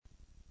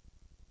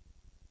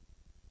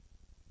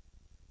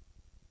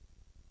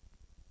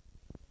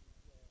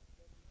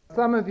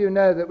Some of you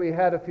know that we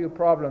had a few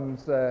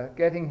problems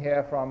getting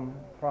here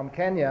from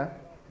Kenya.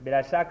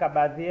 Bila shaka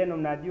baadhi yenu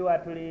mnajua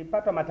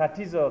tulipata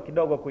matatizo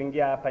kidogo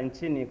kuingia hapa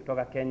nchini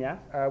kutoka Kenya.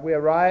 We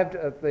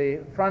arrived at the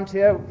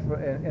frontier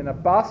in a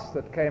bus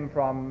that came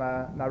from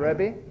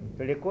Nairobi.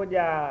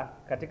 Tulikuja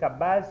katika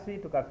basi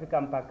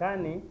tukafika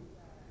mpakani.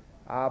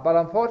 But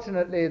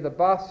unfortunately the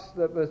bus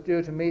that was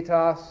due to meet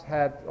us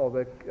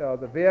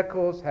the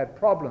vehicles had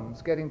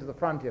problems getting to the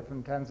frontier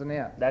from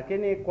Tanzania.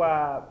 Lakini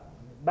kwa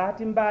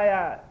bahati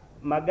mbaya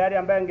magari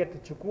ambayo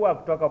yangetuchukua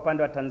kutoka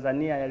upande wa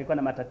Tanzania yalikuwa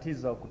na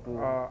matatizo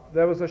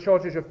there was a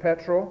shortage of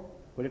petrol.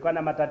 Kulikuwa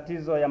na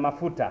matatizo ya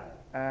mafuta.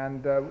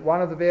 And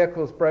one of the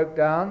vehicles broke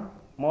down.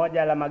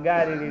 Moja la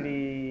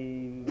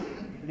magari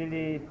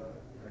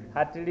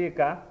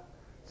hatilika.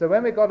 So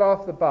when we got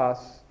off the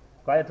bus,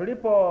 kwa hiyo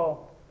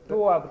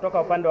tulipotua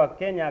kutoka upande wa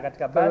Kenya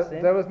katika basi,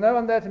 there was no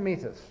one there to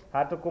meet us.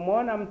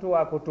 Hatukumuona mtu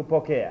wa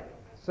kutupokea.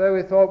 So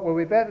we thought, well,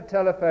 we better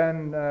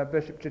telephone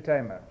Bishop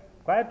Chitemo.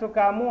 Kwa hiyo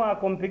tukaamua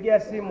kumpigia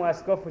simu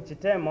Askofu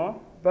Chitemo.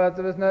 But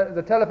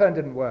the telephone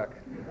didn't work.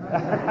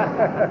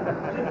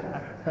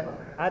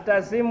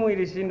 Hata simu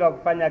ilishindwa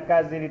kufanya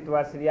kazi ili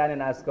tuwasiliane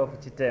na Askofu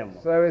Chitemo.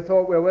 So we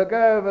thought, well, we'll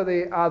go over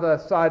the other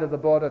side of the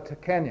border to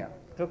Kenya.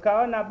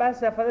 Tukaona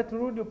basi afadhali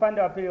turudi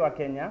upande wa pili wa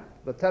Kenya.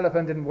 The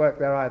telephone didn't work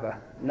there either.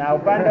 Na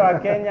upande wa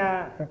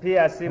Kenya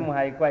pia simu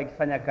haikuwa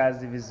ikifanya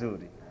kazi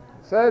vizuri.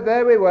 So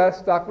there we were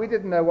stuck. We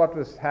didn't know what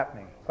was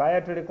happening. Kwa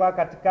hiyo tulikuwa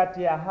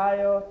katikati ya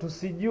hayo,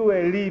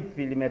 tusijue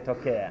lipi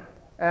limetokea.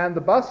 And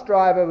the bus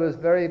driver was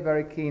very,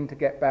 very keen to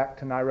get back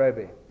to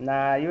Nairobi.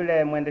 Na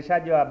yule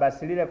mwendeshaji wa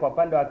basi lile kwa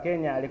upande wa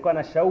Kenya alikuwa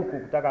na shauku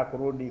kutaka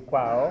kurudi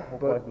kwao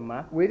huko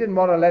nyuma. We didn't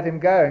want to let him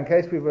go in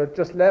case we were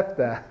just left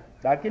there.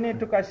 Lakini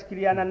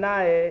tukashikiliana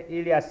naye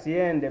ili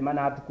asiende,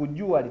 maana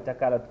hatukujua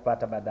litakalo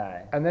tupata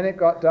baadaye. And then it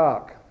got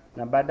dark.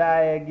 Na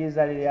baadaye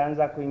giza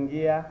lilianza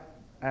kuingia.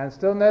 And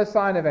still no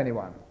sign of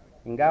anyone.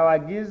 Ingawa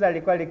giza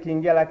lilikuwa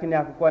likiingia, lakini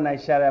hakukuwa na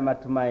ishara ya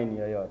matumaini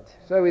yoyote.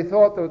 So we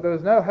thought that there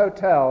was no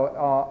hotel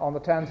on the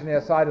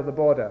Tanzania side of the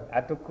border.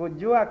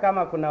 Hatukujua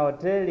kama kuna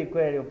hoteli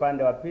kweli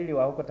upande wa pili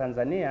wa huko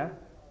Tanzania.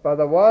 But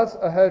there was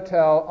a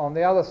hotel on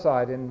the other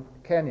side in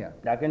Kenya.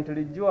 Lakini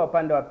tulijua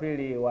upande wa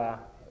pili wa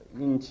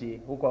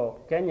nchi huko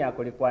Kenya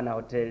kulikuwa na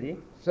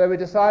hoteli. So we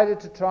decided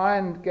to try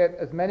and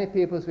get as many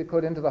people as we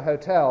could into the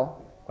hotel.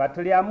 Kwa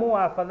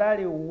tuliamua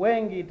afadhali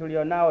wengi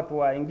tulionao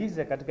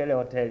tuwaingize katika ile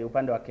hoteli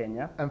upande wa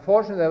Kenya.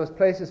 Unfortunately there was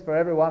places for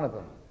every one of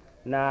them.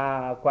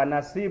 Na kwa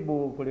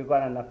nasibu kulikuwa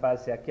na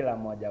nafasi ya kila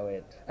mmoja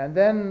wetu. And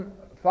then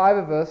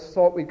 5 of us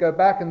thought we'd go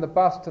back in the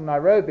bus to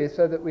Nairobi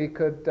so that we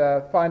could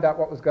find out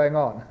what was going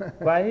on.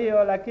 Kwa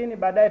hiyo lakini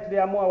baadaye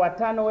tuliamua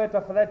 5 wetu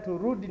afadhali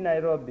turudi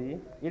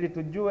Nairobi ili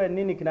tujue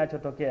nini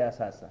kinachotokea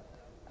sasa.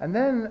 And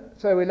then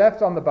so we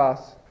left on the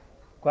bus.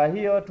 Kwa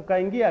hiyo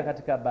tukaingia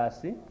katika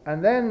basi.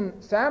 And then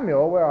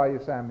Samuel, where are you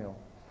Samuel?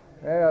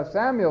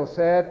 Samuel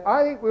said,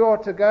 I think we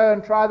ought to go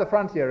and try the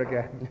frontier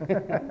again.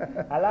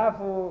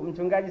 Alafu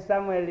mchungaji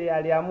Samuel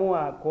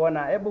aliamua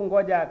kuona hebu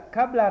ngoja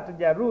kabla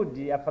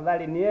hatujarudi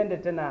afadhali niende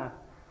tena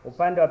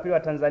upande wa pili wa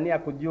Tanzania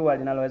kujua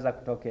linaloweza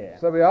kutokea.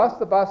 So we asked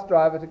the bus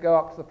driver to go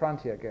up to the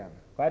frontier again.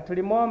 Kwa hiyo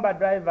tulimwomba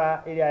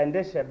driver ili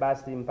aendeshe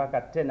basi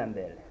mpaka tena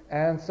mbele.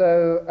 And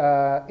so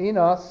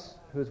Enos,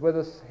 who's with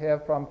us here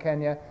from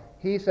Kenya,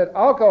 he said,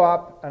 I'll go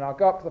up and I'll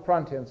go up to the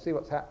frontier and see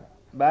what's happening.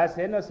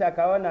 Basi Enos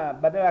akaona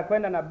badala ya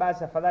kwenda na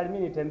basi afadhali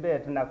mimi nitembee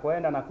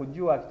tunakoenda na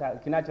kujua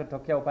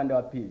kinachotokea upande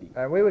wa pili.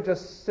 And we were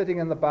just sitting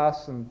in the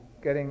bus and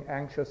getting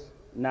anxious.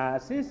 Na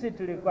sisi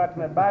tulikuwa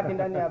tumebaki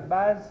ndani ya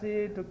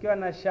basi tukiwa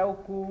na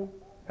shauku,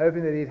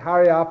 hoping that he'd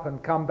hurry up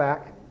and come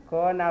back.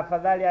 Kuona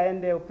afadhali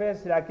aende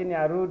upesi lakini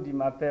arudi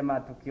mapema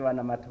tukiwa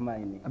na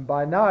matumaini. And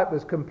by now it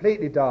was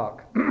completely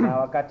dark. Na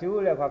wakati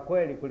ule kwa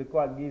kweli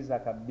kulikuwa giza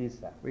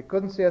kabisa. We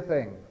couldn't see a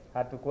thing.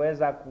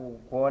 Hatukuweza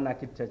kuona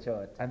kitu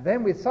chochote. And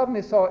then we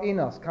suddenly saw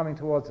Enos coming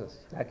towards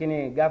us.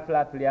 Lakini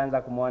ghafla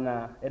tulianza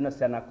kumuona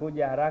Enos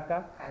anakuja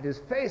haraka. And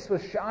his face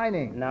was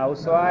shining. Na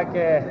uso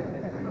wake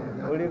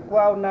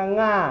ulikuwa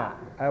unang'aa.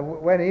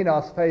 When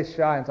Enos' face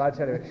shines, I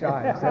tell you it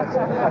shines.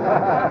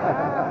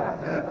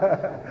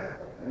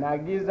 Na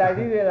giza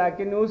lile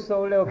lakini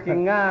uso ule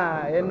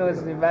uking'aa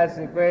Enos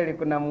basi kweli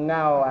kuna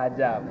mng'ao wa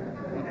ajabu.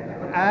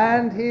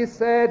 And he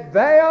said,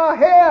 they are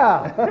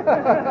here.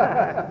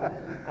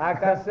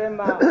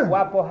 Akasema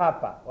wapo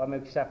hapa,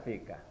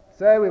 wamekishafika.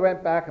 So we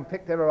went back and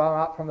picked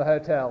everyone up from the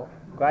hotel.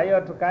 Kwa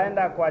hiyo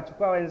tukaenda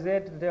kuwachukua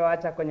wenzetu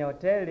tulioacha kwenye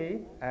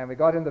hoteli. And we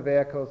got in the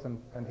vehicles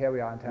and here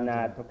we are in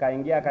Tanzania. Na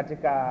tukaingia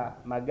katika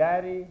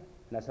magari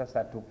na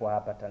sasa tupo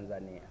hapa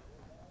Tanzania.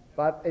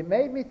 But it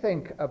made me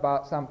think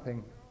about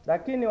something.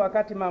 Lakini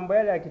wakati mambo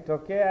yale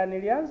yakitokea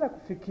nilianza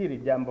kufikiri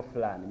jambo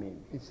fulani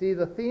mimi. You see,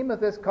 the theme of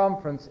this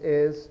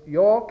conference is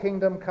your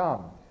kingdom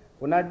come.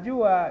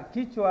 Unajua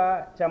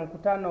kichwa cha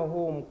mkutano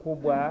huu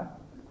mkubwa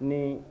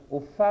ni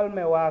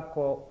ufalme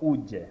wako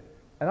uje.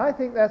 And I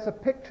think that's a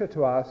picture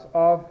to us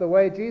of the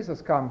way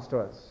Jesus comes to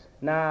us.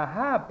 Na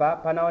hapa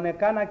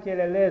panaonekana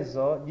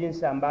kielelezo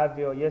jinsi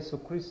ambavyo Yesu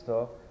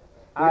Kristo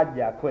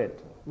aja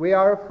kwetu. We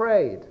are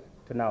afraid.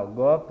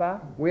 tunaogopa,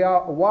 we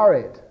are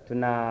worried,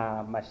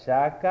 tuna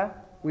mashaka,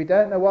 we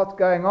don't know what's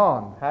going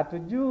on,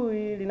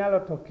 hatujui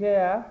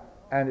linalotokea,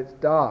 and it's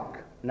dark.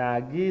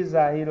 na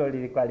giza hilo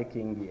lilikuwa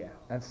likiingia.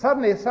 And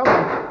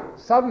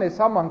suddenly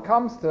someone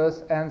comes to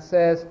us and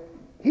says,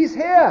 "He's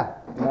here."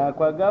 Na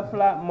kwa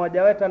ghafla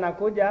mmoja wetu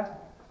anakuja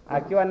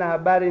akiwa na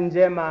habari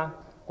njema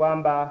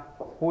kwamba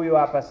huyu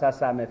hapa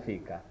sasa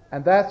amefika.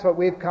 And that's what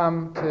we've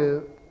come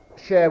to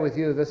share with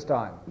you this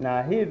time.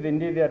 Na hivi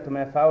ndivyo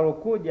tumefaulu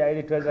kuja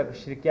ili tuweze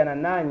kushirikiana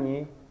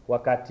nanyi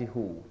wakati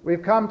huu.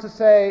 We've come to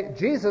say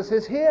Jesus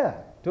is here.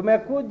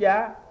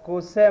 Tumekuja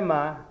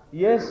kusema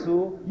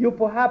Yesu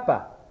yupo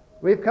hapa.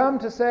 We've come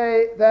to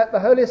say that the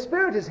Holy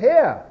Spirit is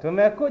here.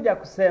 Tumekuja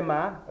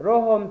kusema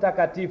Roho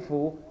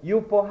Mtakatifu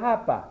yupo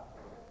hapa.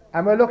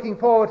 And we're looking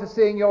forward to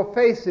seeing your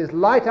faces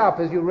light up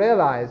as you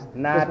realize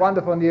this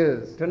wonderful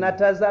news.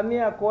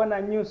 Tunatazamia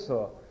kuona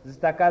nyuso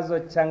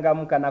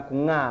zitakazochangamka na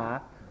kung'aa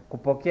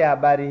kupokea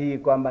habari hii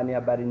kwamba ni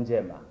habari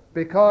njema.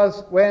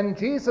 Because when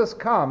Jesus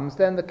comes,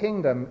 then the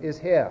kingdom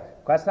is here.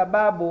 Kwa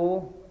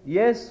sababu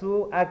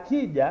Yesu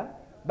akija,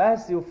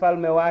 basi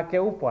ufalme wake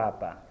upo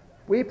hapa.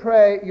 We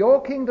pray,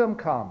 your kingdom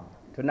come.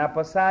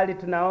 Tunaposali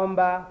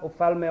tunaomba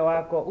ufalme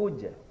wako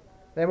uje.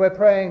 Then we're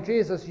praying,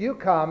 Jesus, you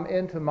come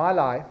into my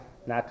life.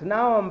 Na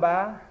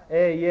tunaomba,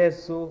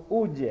 Yesu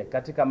uje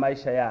katika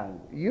maisha yangu.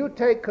 You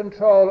take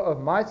control of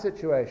my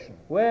situation.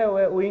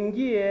 Wewe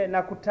uingie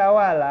na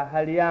kutawala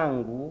hali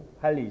yangu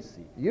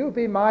halisi. You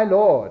be my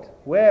Lord.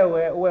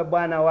 Wewe uwe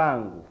Bwana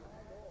wangu.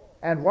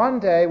 And one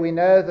day we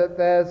know that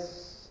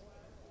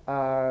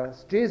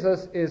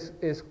Jesus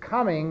is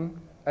coming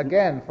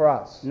again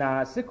for us.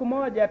 Na siku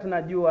moja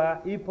tunajua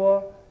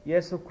ipo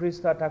Yesu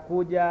Kristo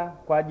atakuja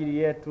kwa ajili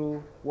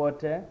yetu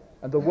wote.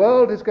 And the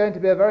world is going to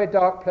be a very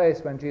dark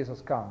place when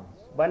Jesus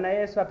comes. Bwana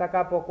Yesu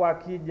atakapokuwa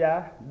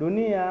akija,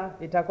 dunia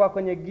itakuwa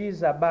kwenye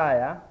giza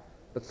baya.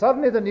 But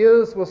suddenly the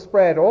news will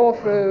spread all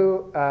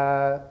through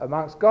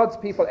amongst God's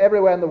people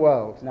everywhere in the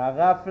world. Na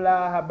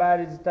ghafla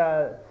habari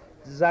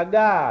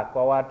zitazagaa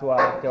kwa watu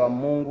wote wa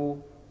Mungu.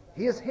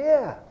 He is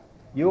here.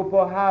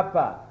 Yupo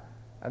hapa.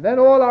 And then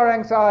all our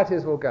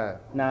anxieties will go.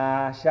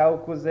 Na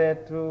shauku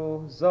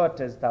zetu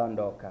zote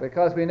zitaondoka.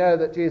 Because we know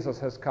that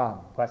Jesus has come.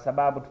 Kwa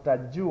sababu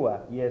tutajua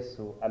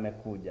Yesu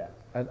amekuja.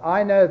 And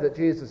I know that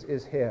Jesus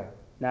is here.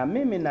 Na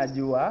mimi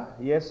najua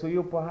Yesu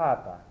yupo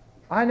hapa.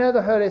 I know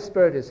the Holy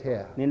Spirit is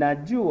here.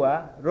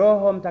 Ninajua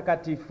Roho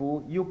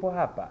Mtakatifu yupo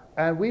hapa.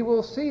 And we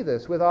will see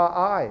this with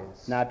our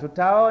eyes. Na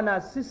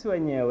tutaona sisi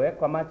wenyewe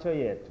kwa macho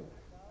yetu.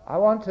 I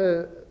want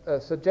to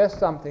suggest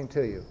something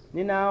to you.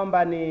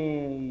 Ninaomba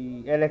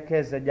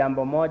nielekeze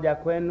jambo moja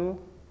kwenu.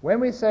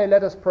 When we say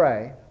let us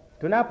pray,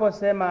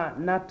 tunaposema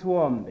na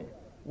tuombe,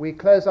 we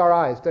close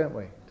our eyes, don't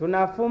we?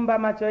 Tunafumba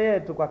macho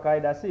yetu kwa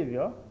kawaida,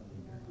 sivyo?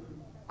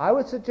 I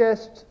would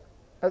suggest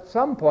at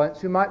some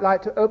points you might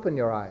like to open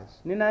your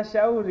eyes.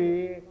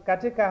 Ninashauri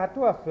katika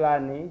hatua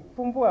fulani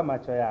fumbua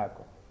macho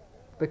yako.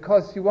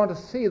 Because you want to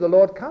see the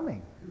Lord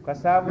coming. Kwa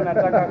sababu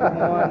nataka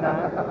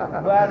kumuona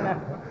Bwana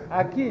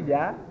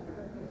akija.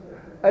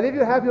 And if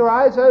you have your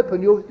eyes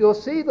open, you'll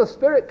see the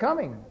Spirit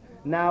coming.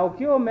 Na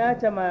ukiwa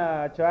umeacha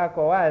macho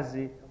yako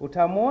wazi,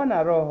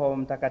 utamuona Roho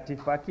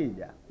Mtakatifu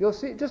akija. You'll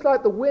see just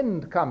like the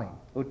wind coming.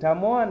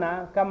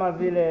 Utamuona kama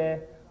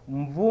vile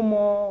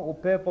mvumo,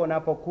 upepo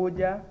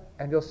unapokuja.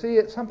 And you'll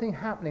see something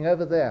happening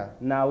over there.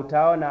 Na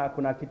utaona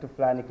kuna kitu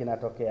fulani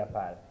kinatokea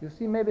pale. You'll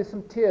see maybe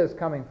some tears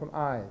coming from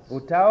eyes.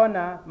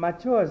 Utaona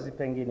machozi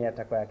pengine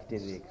yatakuwa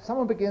yakitiririka.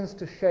 Someone begins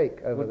to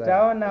shake over there.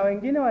 Utaona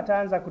wengine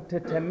wataanza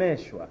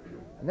kutetemeshwa.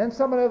 And then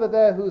someone over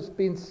there who's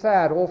been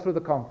sad all through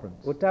the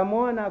conference.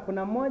 Utamuona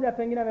kuna mmoja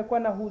pengine amekuwa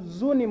na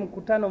huzuni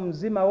mkutano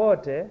mzima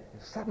wote. You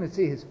suddenly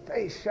see his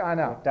face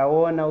shine up.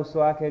 Utaona uso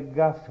wake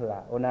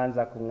ghafla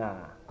unaanza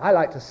kung'aa. I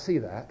like to see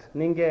that.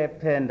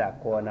 Ningependa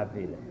kuona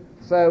vile.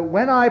 So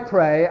when I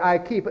pray, I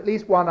keep at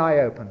least one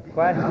eye open.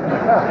 Kwa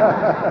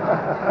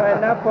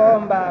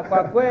ninapoomba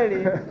kwa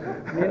kweli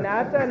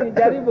hata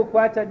nijaribu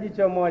kuacha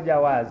jicho moja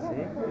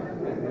wazi.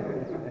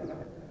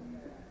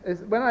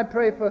 When I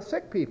pray for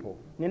sick people,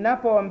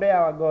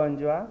 ninapoombea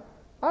wagonjwa,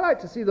 I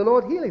like to see the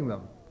Lord healing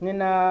them.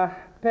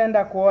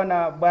 Ninapenda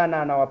kuona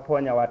Bwana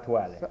anawaponya watu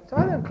wale. So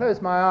I don't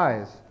close my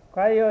eyes.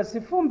 Kwa hiyo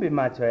sifumbi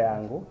macho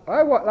yangu.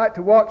 I like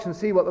to watch and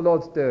see what the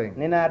Lord's doing.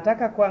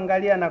 Ninataka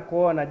kuangalia na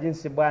kuona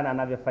jinsi Bwana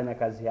anavyofanya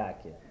kazi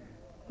yake.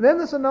 Then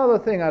there's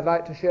another thing I'd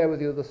like to share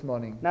with you this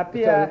morning. Na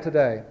pia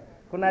today.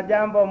 Kuna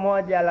jambo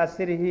moja la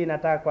siri hii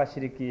nataka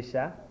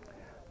kuwashirikisha.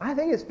 I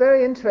think it's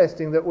very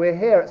interesting that we're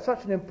here at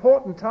such an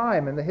important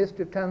time in the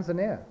history of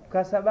Tanzania.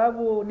 Kwa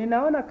sababu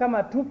ninaona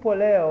kama tupo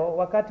leo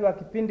wakati wa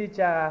kipindi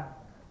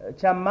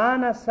cha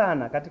maana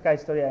sana katika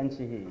historia ya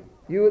nchi hii.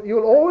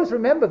 You'll always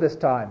remember this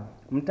time.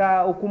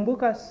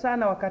 Mtaukumbuka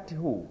sana wakati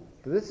huu.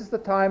 This is the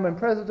time when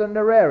President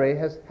Nyerere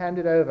has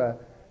handed over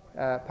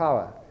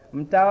power.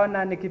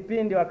 Mtaona ni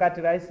kipindi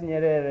wakati Rais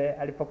Nyerere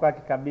alipokuwa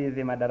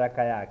akikabidhi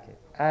madaraka yake.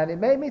 And it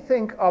made me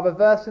think of a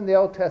verse in the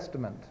Old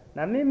Testament.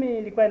 Na mimi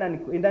ilikuwa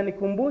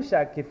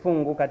inanikumbusha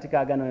kifungu katika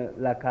Agano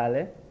la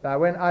Kale.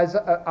 When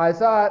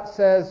Isaiah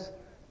says,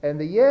 In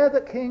the year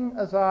that King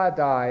Uzziah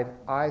died,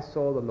 I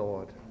saw the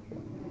Lord.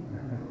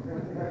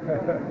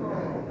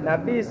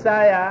 Nabii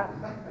Isaya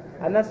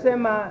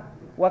anasema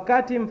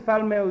wakati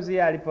mfalme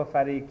Uzia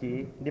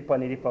alipofariki ndipo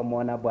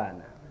nilipomwona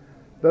Bwana.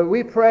 But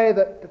we pray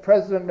that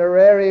President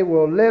Nyerere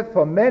will live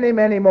for many,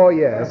 many more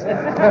years.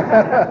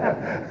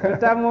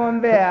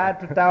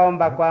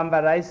 Tutaomba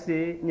kwamba Rais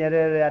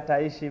Nyerere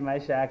ataishi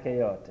maisha yake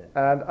yote.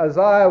 And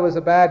Uzziah was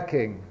a bad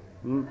king.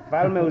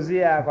 Mfalme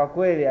Uzia kwa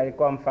kweli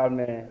alikuwa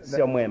mfalme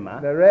sio mwema.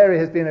 Nyerere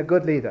has been a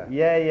good leader.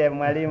 Yeye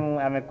mwalimu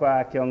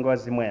amekuwa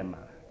kiongozi mwema.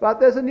 But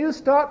there's a new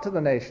start to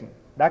the nation.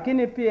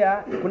 Lakini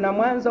pia kuna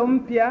mwanzo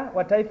mpya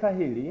wa taifa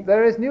hili.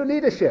 There is new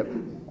leadership.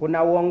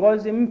 Kuna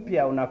uongozi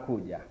mpya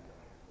unakuja.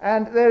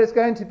 And there is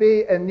going to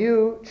be a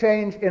new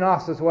change in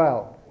us as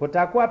well.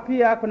 Kutakuwa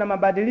pia kuna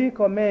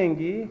mabadiliko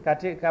mengi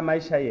katika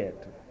maisha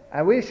yetu.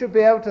 And we should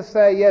be able to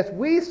say, yes,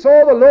 we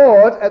saw the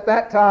Lord at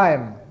that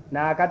time.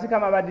 Na katika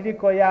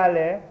mabadiliko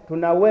yale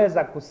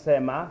tunaweza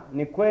kusema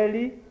ni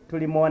kweli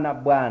tulimwona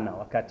Bwana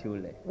wakati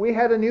ule. We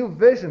had a new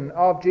vision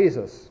of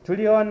Jesus.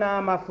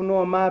 Tuliona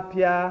mafunuo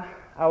mapya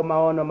au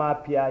maono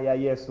mapya ya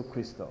Yesu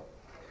Kristo.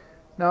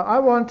 Now I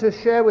want to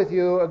share with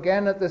you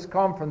again at this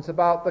conference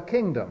about the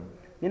kingdom.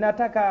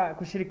 Ninataka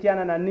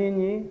kushirikiana na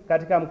ninyi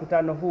katika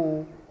mkutano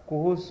huu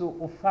kuhusu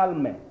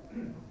ufalme.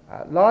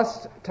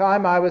 Last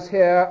time I was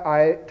here,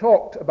 I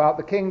talked about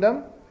the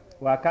kingdom.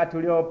 Wakati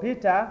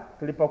uliopita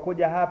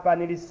tulipokuja hapa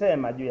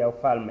nilisema juu ya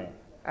ufalme.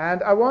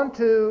 And I want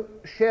to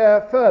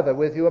share further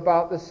with you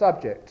about this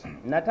subject.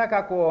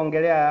 Nataka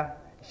kuongelea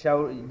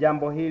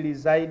jambo hili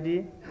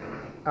zaidi.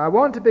 I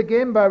want to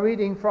begin by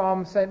reading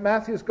from St.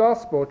 Matthew's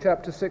Gospel,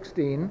 chapter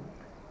 16.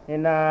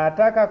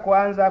 Ninataka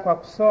kuanza kwa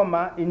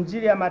kusoma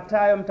Injili ya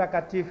Mathayo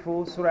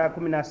mtakatifu sura ya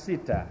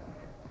 16.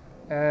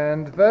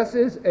 And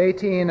verses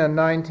 18 and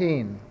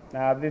 19.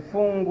 Na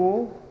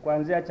vifungu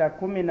kuanzia cha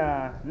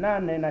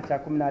 18 na cha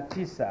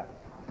 19.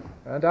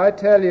 And I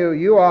tell you,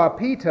 you are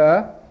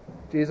Peter,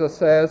 Jesus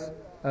says,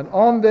 and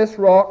on this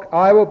rock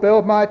I will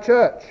build my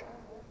church.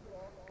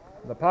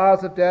 The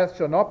powers of death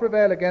shall not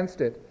prevail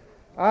against it.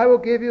 I will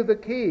give you the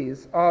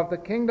keys of the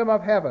kingdom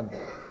of heaven.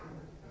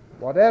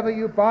 Whatever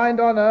you bind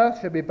on earth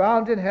shall be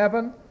bound in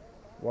heaven.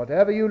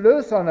 Whatever you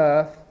loose on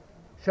earth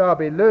shall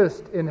be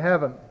loosed in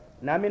heaven.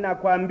 Nami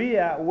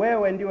nakwambia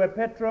wewe ndiwe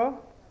Petro,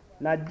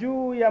 na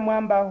juu ya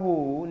mwamba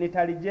huu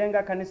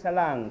nitalijenga kanisa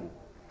langu,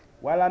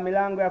 wala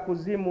milango ya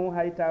kuzimu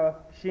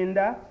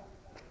haitashinda.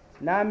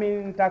 Nami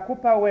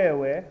nitakupa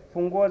wewe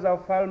funguo za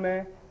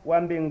ufalme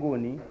wa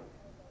mbinguni,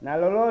 na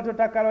lolote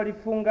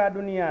utakalolifunga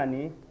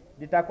duniani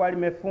litakuwa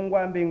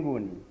limefungwa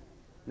mbinguni,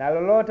 na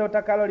lolote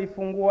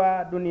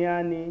utakalolifungua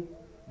duniani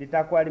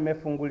litakuwa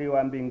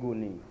limefunguliwa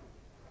mbinguni.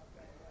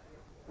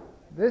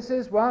 This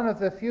is one of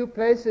the few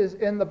places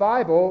in the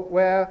Bible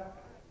where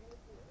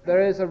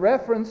there is a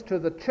reference to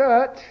the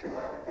church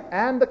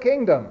and the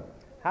kingdom.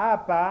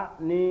 Hapa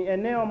ni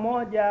eneo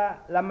moja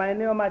la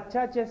maeneo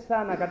machache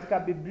sana katika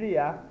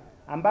Biblia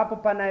ambapo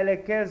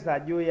panaelekeza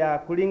juu ya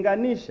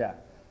kulinganisha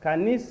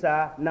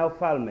kanisa na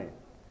ufalme.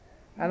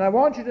 And I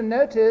want you to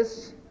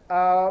notice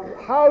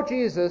how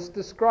Jesus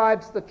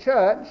describes the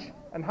church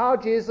and how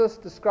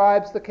Jesus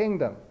describes the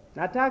kingdom.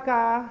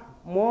 Nataka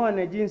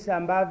muone jinsi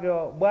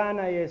ambavyo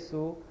Bwana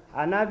Yesu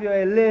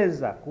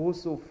anavyoeleza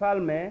kuhusu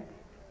ufalme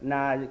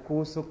na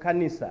kuhusu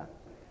kanisa.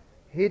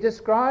 He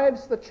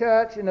describes the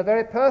church in a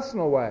very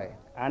personal way.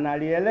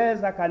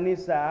 Analieleza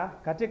kanisa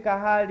katika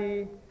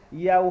hali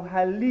ya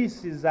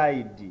uhalisi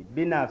zaidi,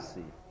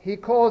 binafsi. He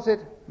calls it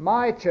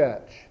my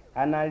church.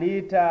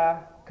 Analiita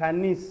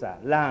kanisa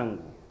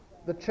langu.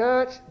 The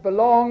church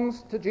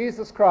belongs to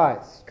Jesus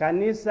Christ.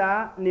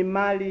 Kanisa ni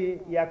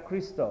mali ya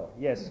Kristo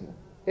Yesu.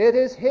 It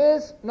is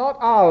his, not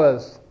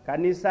ours.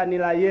 Kanisa ni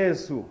la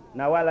Yesu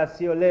na wala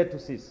sio letu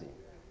sisi.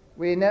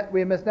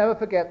 We must never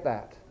forget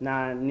that.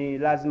 Na ni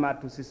lazima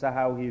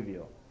tusisahau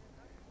hivyo.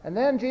 And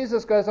then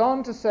Jesus goes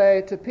on to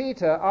say to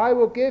Peter, I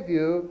will give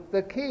you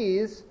the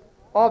keys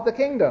of the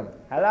kingdom.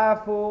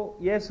 Halafu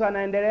Yesu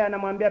anaendelea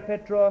anamwambia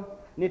Petro,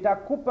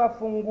 nitakupa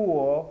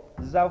funguo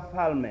za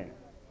ufalme.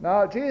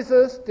 Now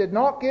Jesus did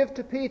not give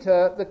to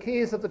Peter the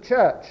keys of the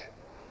church.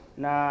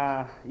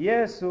 Na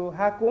Yesu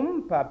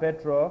hakumpa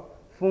Petro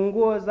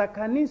funguo za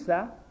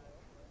kanisa.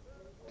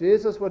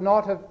 Jesus would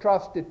not have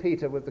trusted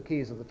Peter with the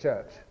keys of the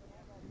church.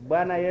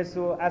 Bwana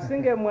Yesu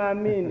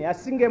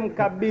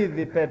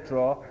asingemkabidhi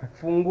Petro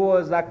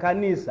funguo za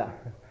kanisa.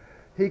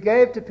 He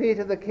gave to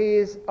Peter the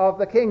keys of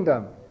the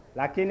kingdom.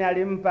 Lakini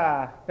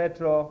alimpa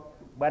Petro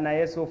Bwana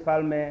Yesu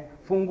ufalme,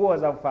 funguo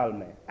za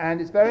ufalme.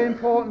 And it's very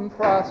important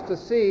for us to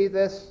see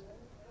this,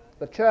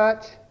 the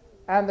church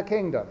and the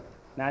kingdom.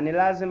 Na ni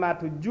lazima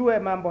tujue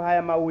mambo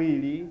haya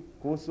mawili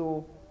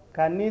kuhusu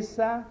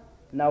kanisa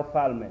na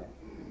ufalme.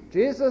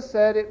 Jesus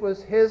said it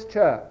was his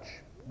church.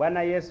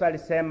 Bwana Yesu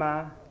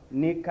alisema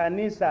ni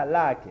kanisa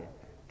lake.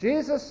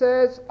 Jesus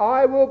says,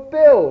 I will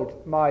build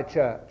my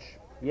church.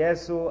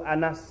 Yesu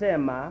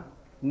anasema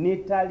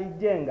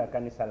nitalijenga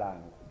kanisa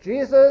langu.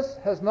 Jesus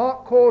has not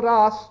called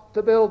us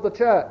to build the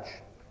church.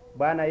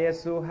 Bwana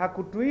Yesu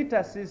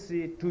hakutuita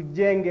sisi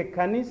tujenge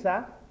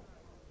kanisa.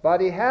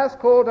 But he has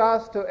called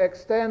us to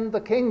extend the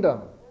kingdom.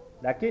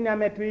 lakini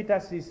ametuita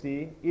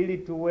sisi ili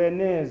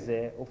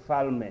tueneze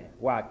ufalme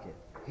wake.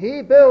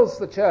 He builds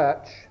the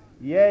church.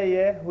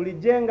 Yeye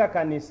hulijenga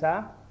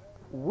kanisa.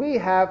 We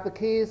have the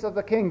keys of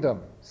the kingdom.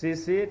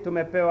 Sisi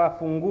tumepewa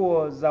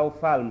funguo za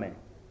ufalme.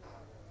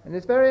 And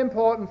it's very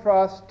important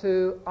for us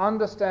to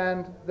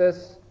understand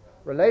this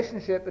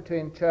relationship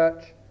between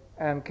church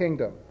and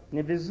kingdom.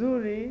 Ni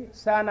vizuri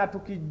sana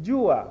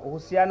tukijua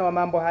uhusiano wa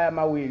mambo haya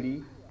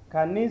mawili,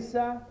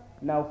 kanisa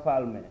na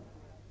ufalme.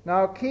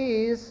 Now,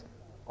 keys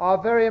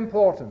are very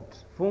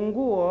important.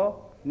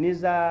 Funguo ni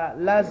za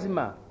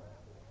lazima.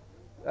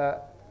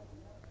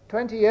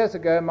 20 years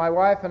ago, my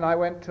wife and I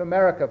went to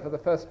America for the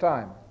first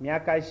time.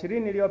 Miaka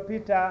 20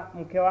 iliyopita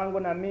mke wangu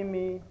na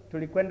mimi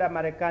tulikwenda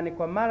Marekani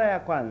kwa mara ya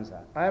kwanza.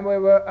 And we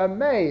were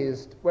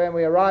amazed when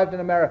we arrived in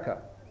America.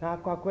 Na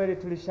kwa kweli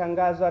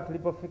tulishangazwa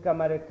tulipofika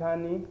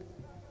Marekani.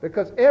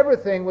 Because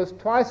everything was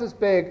twice as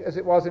big as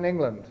it was in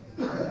England.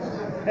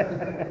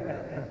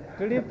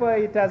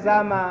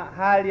 Tulipoitazama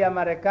hali ya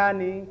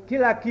Marekani,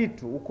 kila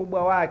kitu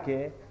ukubwa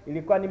wake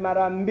ilikuwa ni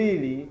mara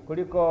 2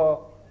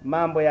 kuliko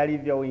mambo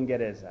yalivyo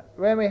Uingereza.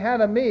 When we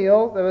had a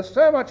meal, there was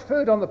so much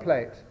food on the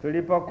plate.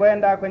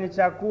 Tulipokwenda kwenye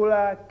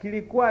chakula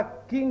kilikuwa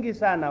kingi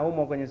sana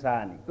humo kwenye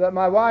sahani. That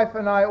my wife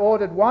and I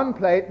ordered one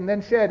plate and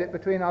then shared it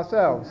between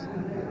ourselves.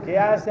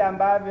 Kiasi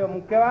ambavyo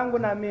mke wangu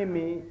na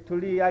mimi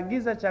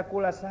tuliagiza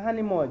chakula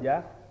sahani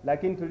moja,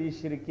 lakini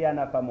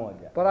tulishirikiana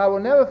pamoja. But I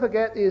will never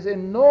forget these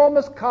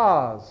enormous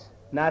cars.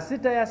 Na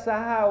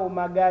sitayasahau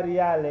magari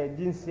yale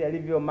jinsi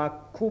yalivyo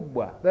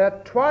makubwa. They're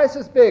twice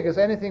as big as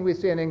anything we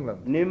see in England.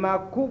 Ni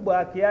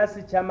makubwa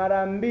kiasi cha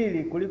mara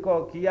 2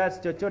 kuliko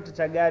kiasi chochote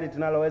cha gari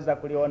tunaloweza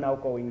kuliona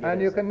huko Uingereza.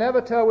 And you can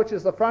never tell which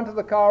is the front of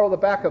the car or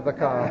the back of the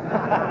car.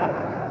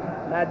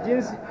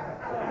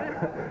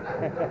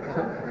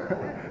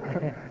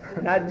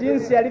 na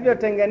jinsi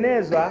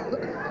yalivyotengenezwa,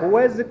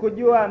 huwezi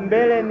kujua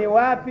mbele ni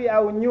wapi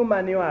au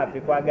nyuma ni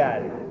wapi kwa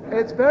gari.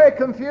 It's very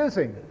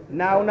confusing.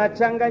 Na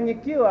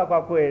unachanganyikiwa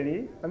kwa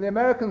kweli. And the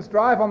Americans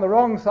drive on the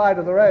wrong side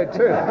of the road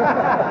too.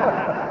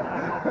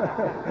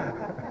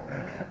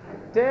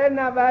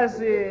 Tena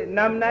basi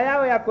namna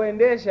yao ya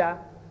kuendesha,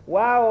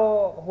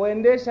 wao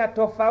huendesha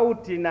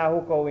tofauti na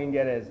huko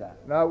Uingereza.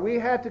 Now we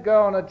had to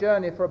go on a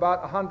journey for about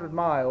 100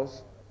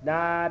 miles.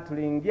 Na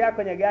tuliingia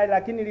kwenye gari,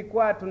 lakini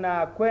ilikuwa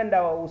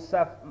tunakwenda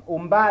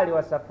umbali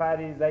wa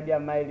safari zaidi ya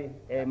maili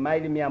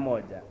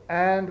 100.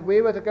 And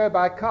we were to go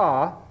by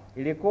car.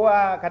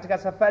 Ilikuwa katika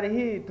safari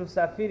hii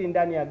tusafiri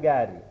ndani ya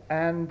gari.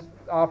 And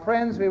our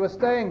friends we were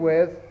staying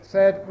with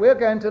said, we're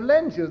going to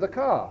lend you the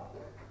car.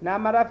 Na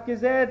marafiki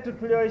zetu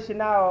tulioishi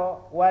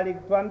nao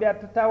walituambia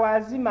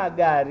tutawazima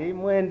gari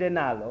muende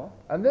nalo.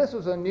 And this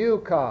was a new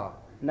car.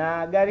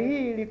 Na gari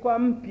hii ilikuwa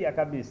mpya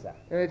kabisa.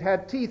 And it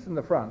had teeth in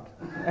the front.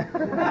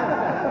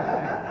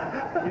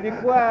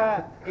 Ilikuwa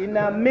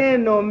ina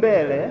meno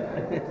mbele.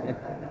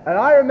 And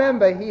I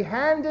remember he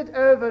handed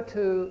over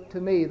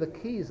to me the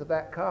keys of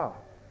that car.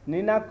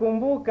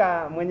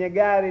 Ninakumbuka mwenye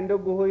gari,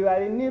 ndugu huyu,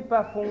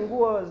 alinipa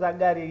funguo za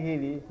gari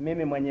hili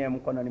mimi mwenyewe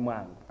mkononi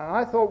mwangu. And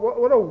I thought,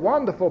 what a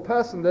wonderful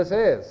person this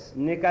is.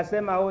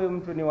 Nikasema huyu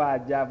mtu ni wa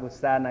ajabu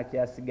sana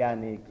kiasi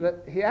gani hiki.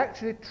 That he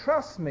actually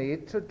trusts me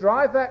to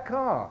drive that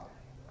car.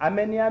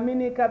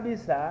 Ameniamini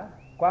kabisa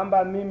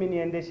kwamba mimi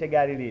niendeshe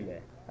gari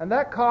lile. And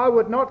that car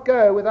would not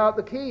go without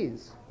the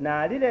keys.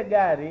 Na lile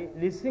gari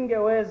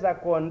lisingeweza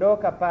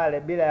kuondoka pale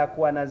bila ya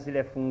kuwa na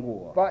zile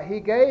funguo. But he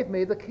gave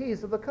me the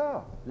keys of the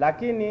car.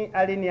 Lakini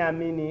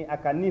aliniamini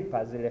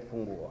akanipa zile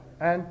funguo.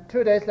 And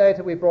 2 days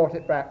later we brought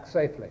it back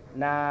safely.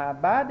 Na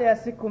baada ya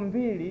siku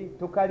 2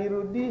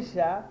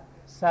 tukalirudisha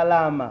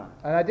salama.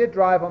 And I did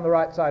drive on the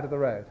right side of the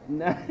road.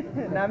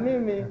 Na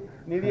mimi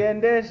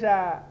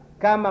niliendesha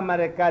kama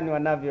Marekani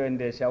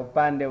wanavyoendesha,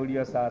 upande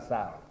ulio sawa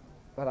sawa.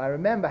 But I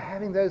remember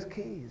having those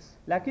keys.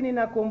 Lakini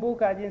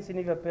nakumbuka jinsi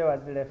nilivyopewa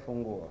zile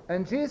funguo.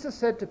 And Jesus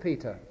said to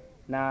Peter,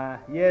 na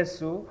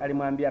Yesu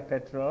alimwambia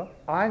Petro,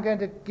 I'm going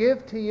to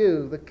give to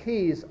you the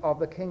keys of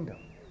the kingdom.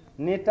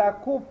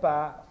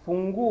 Nitakupa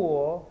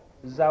funguo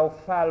za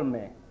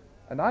ufalme.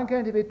 And I'm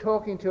going to be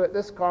talking to you at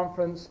this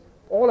conference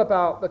all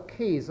about the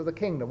keys of the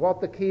kingdom, what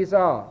the keys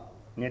are.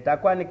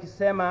 Nitakuwa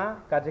nikisema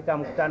katika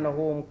mkutano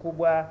huu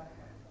mkubwa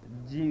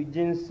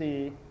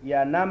jinsi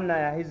ya namna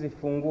ya hizi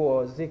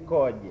funguo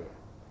zikoje.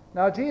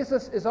 Now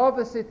Jesus is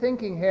obviously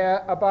thinking here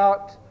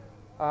about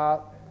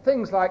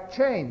things like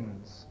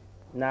chains.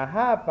 Na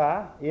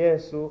hapa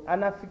Yesu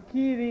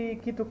anafikiri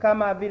kitu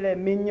kama vile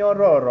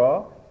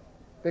minyororo.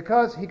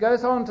 Because he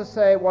goes on to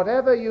say,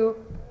 whatever you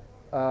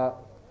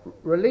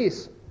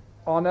release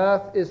on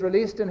earth is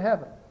released in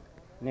heaven.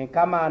 Ni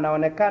kama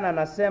anaonekana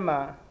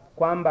anasema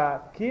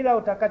kwamba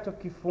kila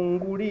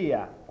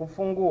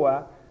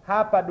kufungua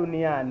hapa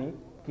duniani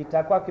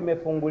kitakuwa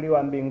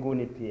kimefunguliwa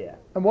mbinguni pia.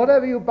 And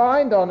whatever you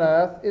bind on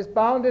earth is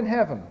bound in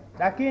heaven.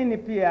 Lakini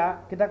pia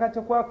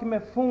kitakachokuwa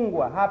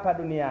kimefungwa hapa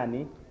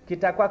duniani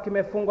kitakuwa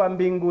kimefungwa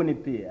mbinguni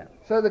pia.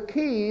 So the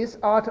keys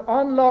are to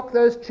unlock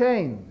those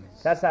chains.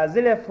 Sasa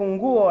zile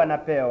funguo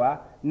wanapewa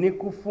ni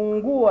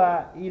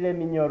kufungua ile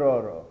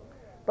minyororo.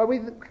 But we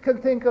can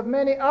think of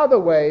many other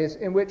ways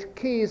in which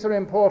keys are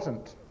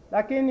important.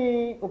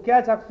 Lakini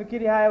ukiacha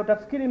kufikiri haya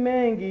utafikiri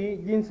mengi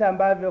jinsi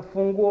ambavyo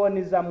funguo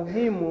ni za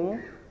muhimu.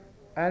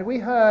 And we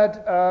heard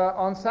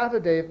on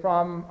Saturday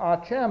from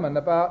our chairman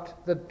about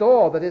the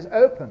door that is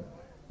open.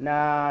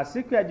 Na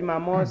siku ya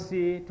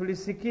Jumamosi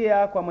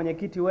tulisikia kwa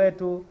mwenyekiti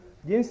wetu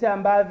jinsi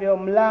ambavyo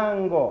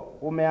mlango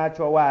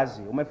umeachwa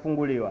wazi,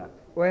 umefunguliwa.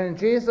 When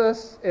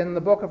Jesus in the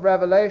book of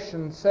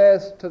Revelation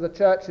says to the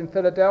church in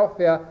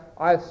Philadelphia,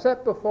 I've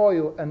set before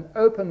you an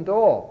open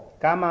door.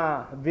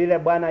 Kama vile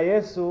Bwana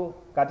Yesu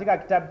katika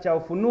kitabu cha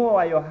Ufunuo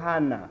wa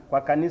Yohana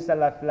kwa kanisa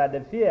la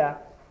Philadelphia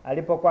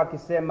alipokuwa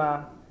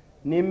akisema,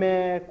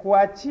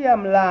 nimekuachia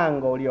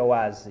mlango ulio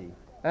wazi.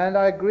 And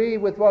I agree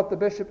with what the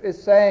bishop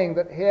is saying,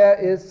 that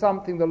here is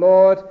something the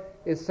Lord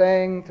is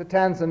saying to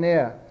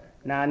Tanzania.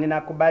 Na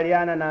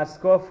ninakubaliana na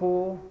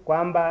askofu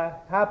kwamba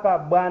hapa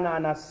Bwana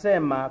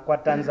anasema kwa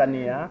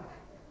Tanzania,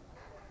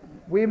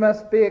 we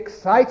must be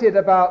excited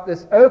about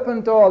this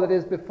open door that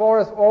is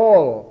before us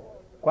all.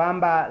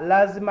 Kwamba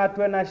lazima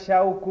tuwe na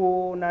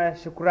shauku na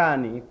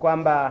shukrani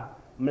kwamba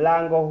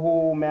mlango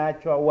huu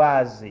umeachwa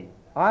wazi.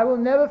 I will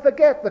never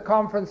forget the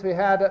conference we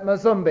had at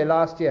Mzumbe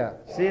last year.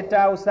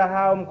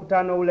 Sitausahau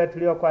mkutano ule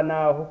tuliokuwa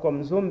nao huko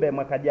Mzumbe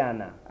mwaka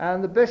jana.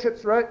 And the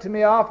bishops wrote to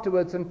me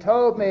afterwards and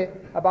told me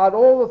about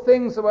all the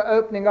things that were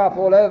opening up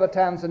all over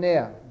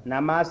Tanzania.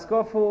 Na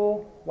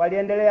maaskofu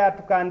waliendelea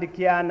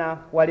tukaandikiana,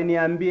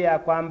 waliniambia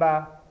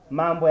kwamba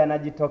mambo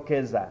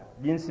yanajitokeza,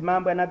 jinsi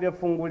mambo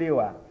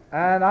yanavyofunguliwa.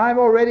 And I'm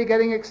already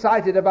getting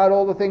excited about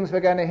all the things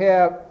we're going to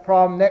hear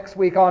from next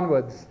week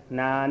onwards.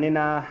 Na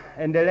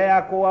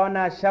ninaendelea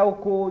kuona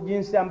shauku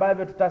jinsi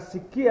ambavyo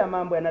tutasikia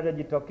mambo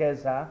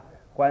yanavyojitokeza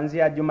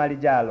kuanzia juma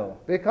lijalo.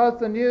 Because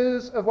the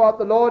news of what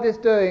the Lord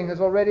is doing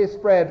has already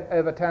spread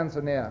over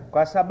Tanzania.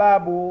 Kwa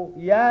sababu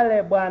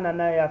yale Bwana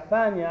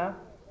anayoyafanya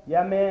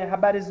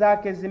habari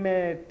zake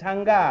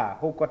zimetangaa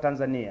huko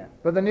Tanzania.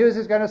 But the news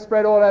is going to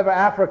spread all over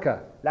Africa.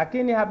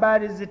 Lakini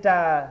habari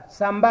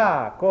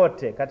zitasambaa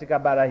kote katika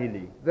bara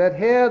hili. That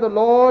here the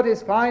Lord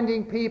is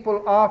finding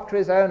people after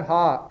his own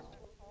heart.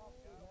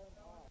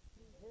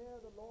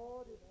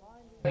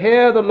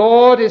 Here the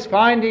Lord is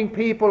finding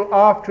people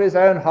after his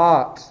own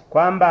heart.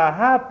 Kwamba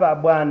hapa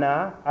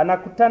Bwana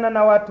anakutana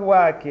na watu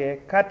wake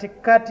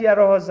katikati ya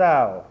roho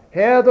zao.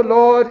 Here the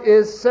Lord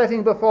is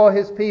setting before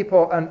his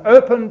people an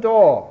open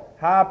door.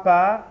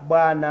 Hapa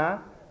Bwana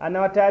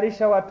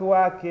anawatayarisha watu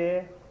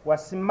wake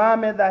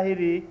wasimame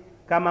dhahiri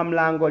kama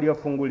mlango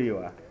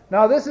uliofunguliwa.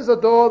 Now this is a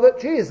door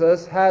that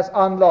Jesus has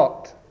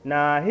unlocked.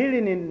 Na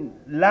hili ni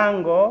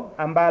lango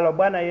ambalo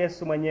Bwana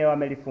Yesu mwenyewe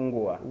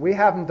amelifungua. We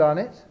haven't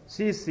done it.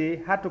 Sisi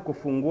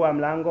hatukufungua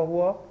mlango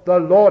huo. The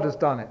Lord has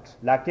done it.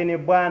 Lakini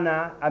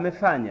Bwana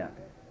amefanya.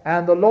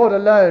 And the Lord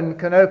alone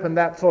can open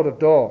that sort of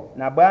door.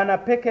 Na Bwana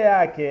peke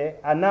yake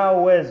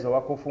anao uwezo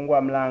wa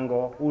kufungua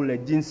mlango ule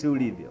jinsi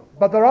ulivyo.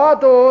 But there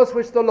are doors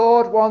which the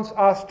Lord wants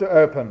us to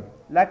open.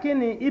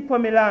 Lakini ipo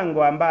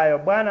milango ambayo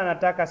Bwana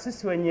anataka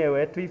sisi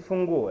wenyewe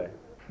tuifungue.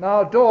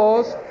 Now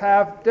doors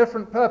have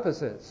different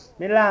purposes.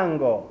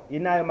 Milango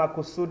inayo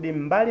makusudi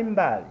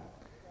mbalimbali.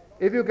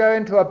 If you go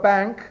into a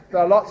bank, there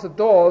are lots of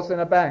doors in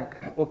a bank.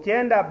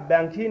 Ukienda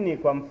bankini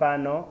kwa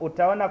mfano,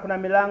 utaona kuna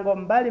milango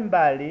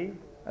mbalimbali.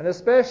 And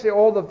especially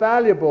all the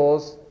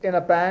valuables in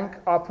a bank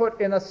are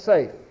put in a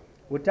safe.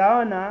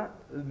 Utaona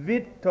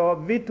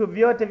vitu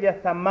vyote vya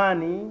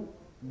thamani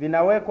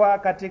vinawekwa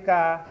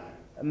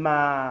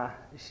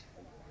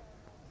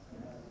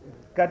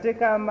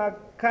katika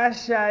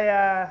makasha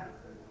ya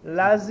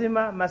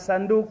lazima,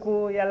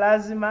 masanduku ya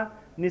lazima,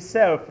 ni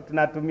safe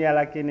tunatumia,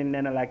 lakini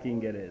neno la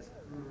Kiingereza.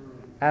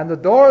 And the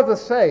door of the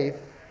safe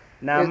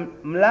na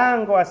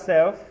mlango wa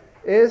safe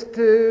is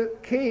to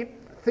keep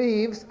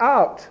thieves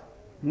out.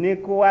 Ni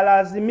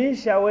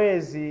kuwalazimisha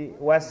wezi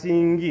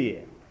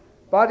wasiingie.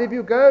 But if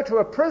you go to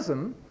a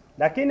prison,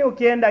 lakini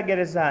ukienda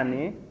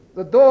gerezani,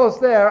 the doors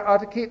there are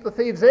to keep the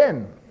thieves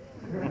in.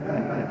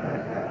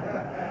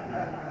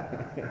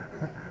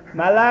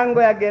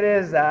 Malango ya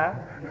gereza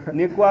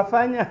ni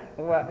kuwafanya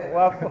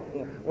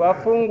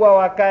wafungwa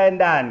wakae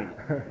ndani.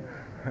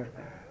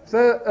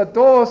 So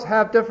doors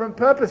have different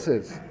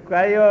purposes.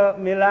 Kwa hiyo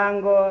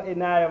milango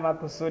inayo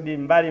makusudi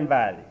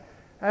mbalimbali.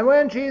 And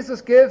when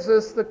Jesus gives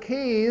us the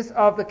keys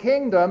of the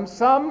kingdom,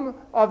 some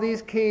of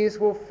these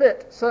keys will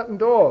fit certain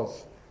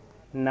doors.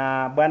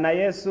 Na Bwana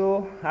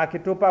Yesu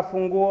akitupa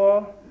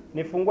funguo,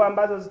 ni funguo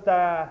ambazo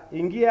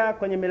zitaingia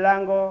kwenye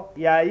milango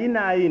ya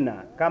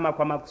aina kama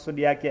kwa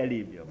makusudi yake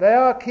yalivyo. They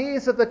are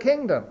keys of the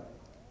kingdom.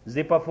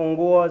 Zipo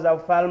funguo za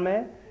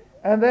ufalme.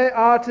 And they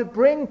are to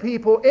bring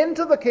people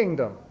into the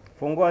kingdom.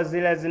 Funguo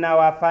zile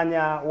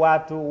zinawafanya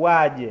watu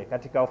waje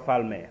katika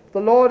ufalme. The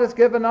Lord has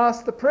given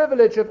us the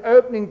privilege of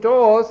opening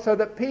doors so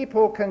that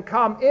people can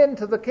come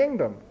into the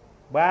kingdom.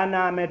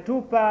 Bwana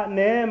ametupa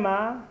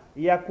neema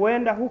ya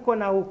kwenda huko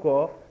na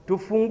huko,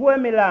 tufungue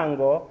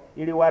milango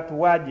ili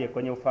watu waje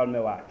kwenye ufalme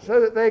wake,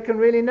 so that they can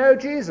really know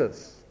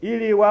Jesus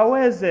ili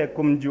waweze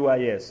kumjua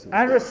Yesu,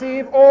 and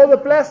receive all the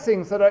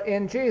blessings that are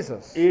in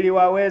Jesus. ili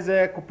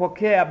waweze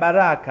kupokea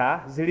baraka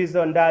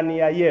zilizo ndani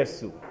ya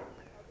Yesu.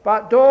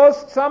 But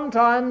doors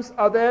sometimes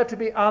are there to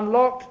be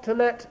unlocked to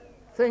let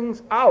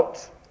things out.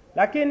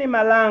 Lakini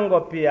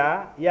malango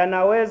pia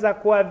yanaweza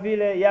kuwa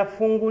vile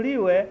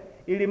yafunguliwe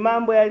ili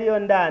mambo yaliyo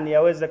ndani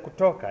yaweze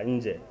kutoka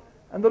nje.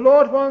 And the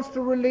Lord wants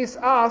to release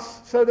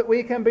us so that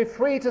we can be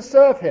free to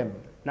serve him.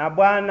 Na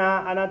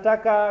Bwana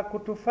anataka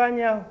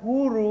kutufanya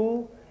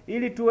huru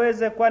ili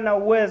tuweze kuwa na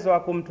uwezo wa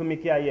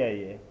kumtumikia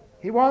yeye.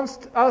 He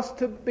wants us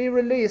to be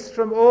released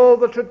from all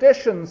the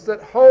traditions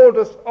that hold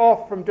us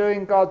off from doing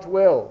God's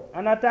will.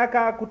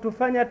 Anataka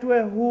kutufanya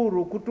tuwe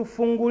huru,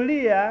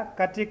 kutufungulia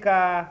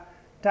katika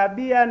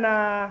tabia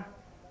na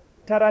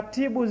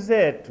taratibu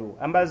zetu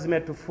ambazo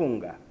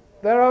zimetufunga.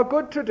 There are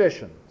good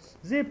traditions,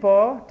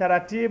 Zipo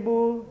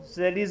taratibu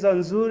zilizo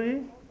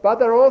nzuri, but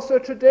there are also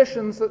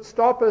traditions that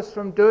stop us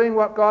from doing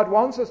what God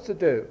wants us to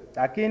do.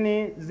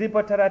 lakini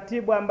zipo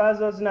taratibu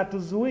ambazo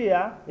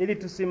zinatuzuia ili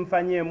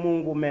tusimfanyie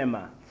Mungu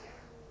mema.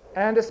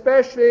 And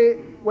especially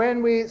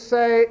when we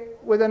say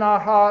within our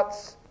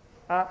hearts,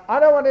 I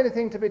don't want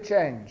anything to be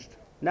changed.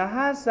 Na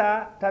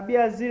hasa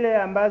tabia zile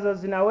ambazo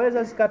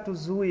zinaweza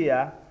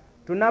zikatuzuia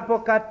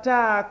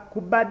tunapokataa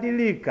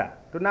kubadilika,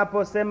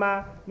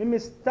 tunaposema mimi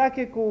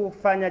sitaki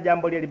kufanya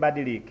jambo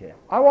libadilike.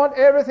 I want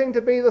everything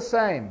to be the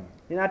same.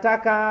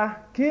 Ninataka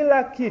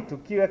kila kitu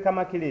kiwe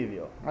kama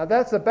kilivyo. Now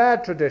that's a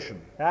bad tradition.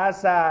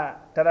 Sasa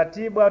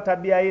taratibu au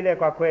tabia ile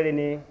kwa kweli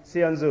ni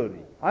sio nzuri.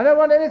 I don't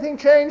want anything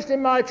changed in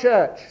my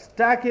church.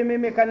 Sitaki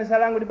mimi kanisa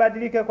langu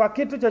libadilike kwa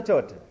kitu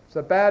chochote. It's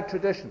a bad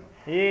tradition.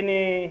 Hii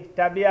ni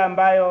tabia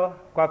ambayo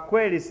kwa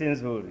kweli si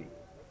nzuri.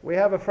 We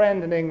have a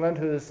friend in England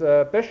who's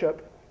a bishop,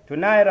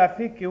 Tunaye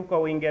rafiki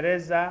huko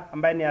Uingereza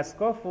ambaye ni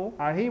askofu,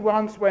 and he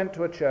once went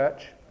to a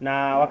church,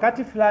 na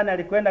wakati fulani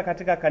alikwenda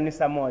katika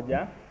kanisa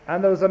moja,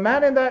 and there was a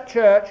man in that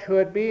church who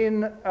had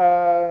been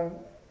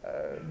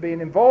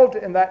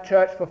involved in that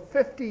church for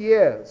 50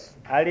 years.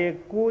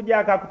 alikuja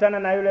akakutana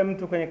na yule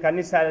mtu kwenye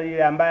kanisa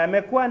lile ambaye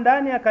amekuwa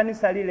ndani ya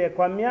kanisa lile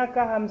kwa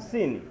miaka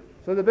 50.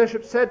 So the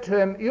bishop said to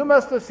him, "You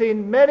must have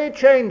seen many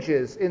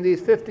changes in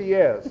these 50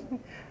 years."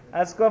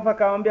 Askofu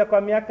akamwambia,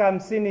 kwa miaka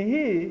 50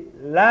 hii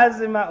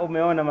lazima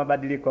umeona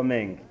mabadiliko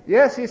mengi.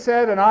 Yes, he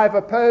said, and I've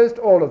opposed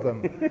all of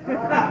them.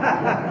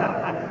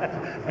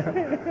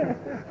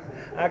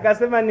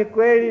 Akasema, ni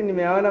kweli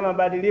nimeona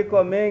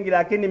mabadiliko mengi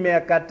lakini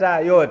nimeyakataa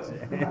yote.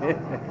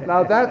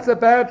 Now that's a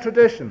bad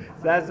tradition.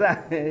 Sasa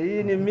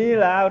hii ni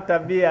mila au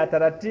tabia,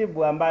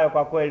 taratibu ambayo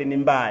kwa kweli ni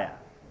mbaya.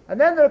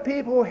 And then there are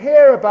people who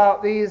hear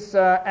about these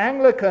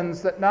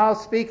Anglicans that now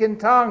speak in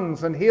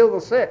tongues and heal the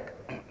sick.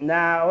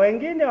 Na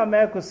wengine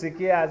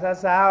wamekusikia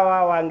sasa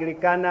hawa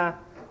Waanglikana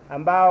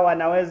ambao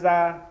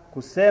wanaweza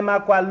kusema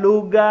kwa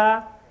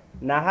lugha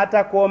na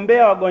hata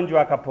kuombea wagonjwa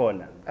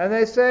wakapona. And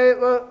they say,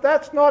 well,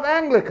 that's not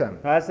Anglican.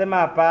 Wanasema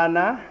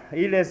hapana,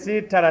 ile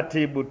si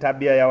taratibu,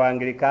 tabia ya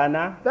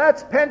Waanglikana.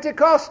 That's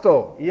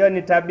Pentecostal. Hiyo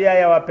ni tabia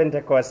ya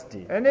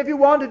Wapentekosti. And if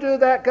you want to do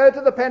that, go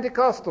to the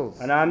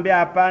Pentecostals. Anawaambia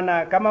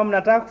hapana, kama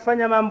mnataka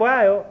kufanya mambo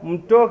hayo,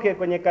 mtoke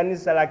kwenye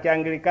kanisa la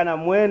Kianglikana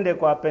muende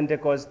kwa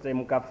Pentekoste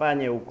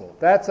mkafanye huko.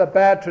 That's a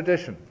bad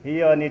tradition.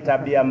 Hiyo ni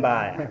tabia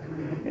mbaya.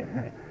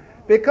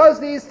 Because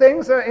these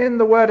things are in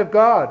the Word of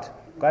God.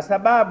 Kwa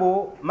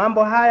sababu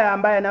mambo haya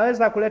ambayo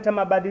yanaweza kuleta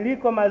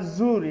mabadiliko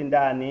mazuri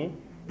ndani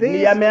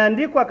ni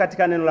yameandikwa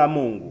katika neno la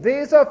Mungu.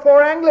 These are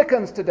for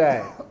Anglicans today.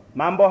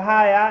 Mambo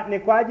haya ni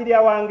kwa ajili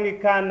ya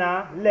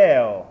Waanglikana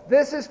leo.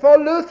 This is for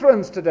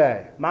Lutherans today.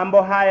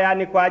 Mambo haya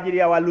ni kwa ajili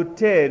ya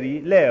Waluteri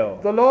leo.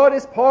 The Lord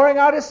is pouring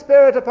out His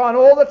Spirit upon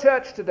all the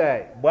church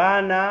today.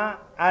 Bwana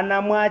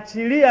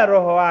anamwachilia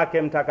Roho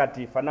wake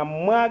Mtakatifu,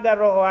 anamwaga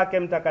Roho wake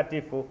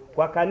Mtakatifu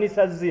kwa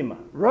kanisa zima.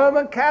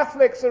 Roman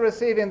Catholics are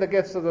receiving the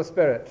gifts of the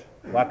Spirit.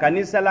 Wa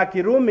kanisa la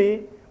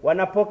Kirumi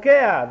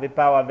wanapokea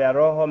vipawa vya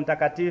Roho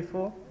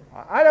Mtakatifu.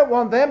 I don't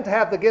want them to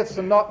have the gifts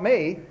and not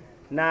me.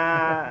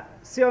 Na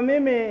sio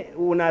mimi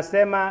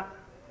unasema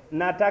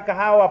nataka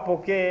hao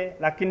wapokee,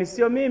 lakini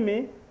sio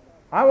mimi.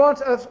 I want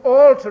us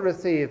all to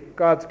receive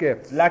God's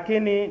gifts.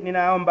 Lakini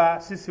ninaomba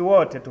sisi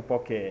wote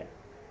tupokee.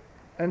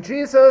 And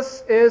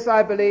Jesus is,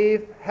 I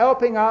believe,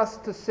 helping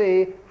us to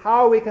see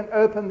how we can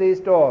open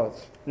these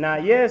doors. Na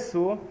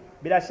Yesu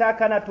bila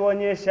shaka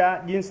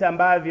anatuonyesha jinsi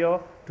ambavyo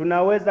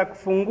tunaweza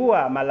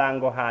kufungua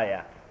malango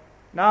haya.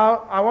 Now,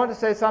 I want to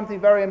say something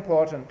very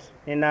important.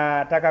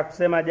 Ninataka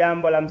kusema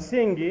jambo la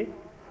msingi,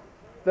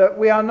 That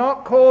we are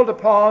not called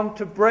upon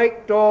to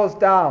break doors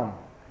down.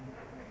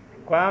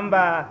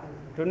 kwamba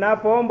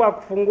tunapoombwa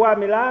kufungua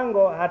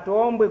milango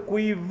hatuombwi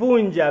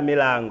kuivunja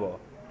milango.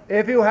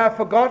 If you have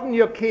forgotten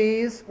your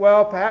keys,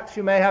 well, perhaps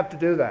you may have to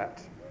do that.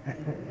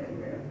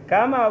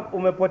 Kama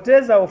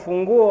umepoteza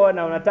ufunguo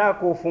na unataka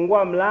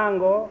kuufungua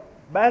mlango,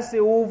 basi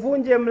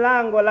uvunje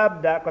mlango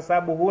labda kwa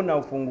sababu huna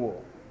ufunguo.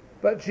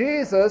 But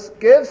Jesus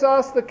gives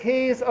us the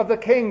keys of the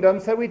kingdom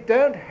so we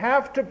don't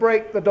have to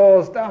break the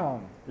doors down.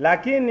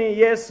 Lakini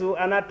Yesu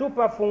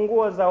anatupa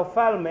funguo za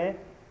ufalme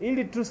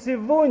ili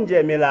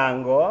tusivunje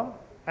milango.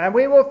 And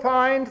we will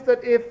find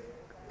that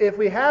if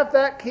we have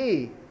that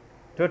key,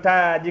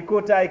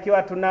 tutajikuta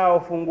ikiwa tunao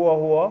ufunguo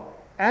huo,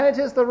 and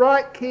it is the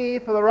right key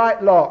for the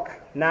right lock,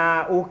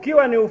 na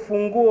ukiwa ni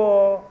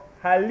ufunguo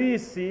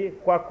halisi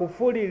kwa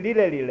kufuli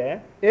lile lile,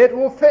 it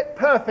will fit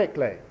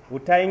perfectly,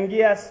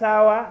 utaingia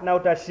sawa na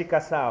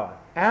utashika sawa,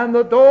 and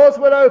the doors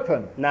will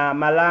open. na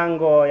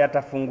malango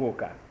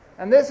yatafunguka.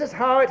 And this is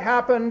how it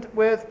happened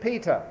with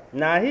Peter.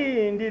 Na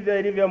hii ndivyo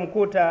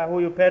ilivyomkuta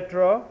huyu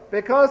Petro,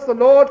 Because the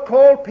Lord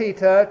called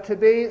Peter to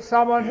be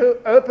someone who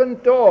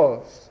opened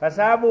doors. kwa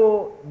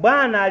sababu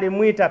Bwana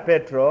alimuita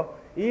Petro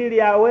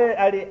ili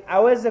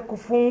aweze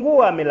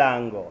kufungua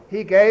milango.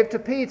 He gave to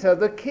Peter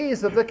the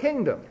keys of the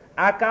kingdom.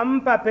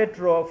 Akampa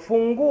Petro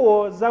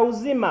funguo za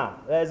uzima,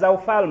 za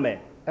ufalme.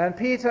 And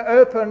Peter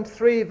opened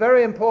 3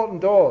 very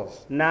important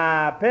doors.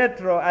 Na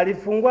Petro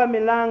alifungua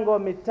milango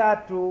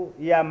mitatu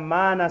ya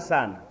maana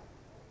sana.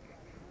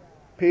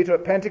 Peter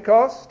at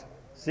Pentecost,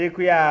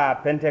 siku ya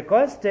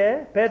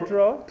Pentekoste,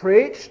 Petro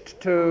preached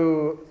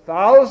to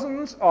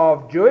thousands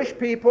of Jewish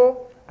people,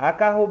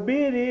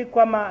 akahubiri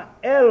kwa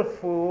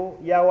maelfu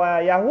ya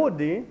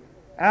Wayahudi,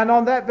 and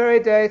on that very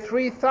day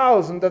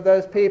 3,000 of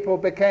those people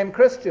became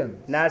Christians.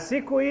 na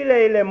siku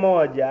ile ile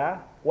moja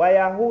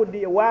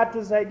Wayahudi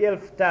watu zaidi ya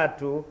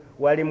 3,000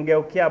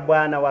 walimgeukia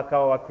Bwana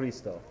wakawa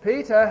Wakristo.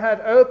 Peter had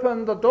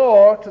opened the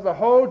door to the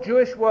whole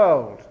Jewish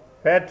world.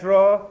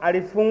 Petro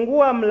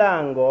alifungua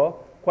mlango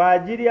kwa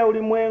ajili ya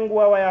ulimwengu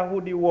wa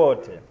Wayahudi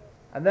wote.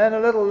 And then a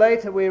little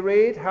later we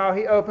read how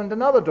he opened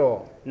another door.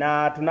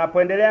 Na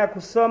tunapoendelea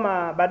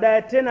kusoma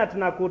baadaye tena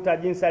tunakuta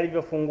jinsi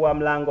alivyofungua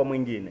mlango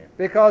mwingine.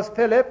 Because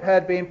Philip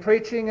had been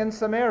preaching in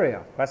Samaria.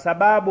 Kwa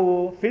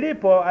sababu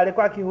Filipo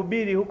alikuwa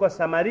akihubiri huko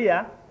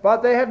Samaria,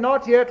 but they had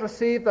not yet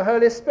received the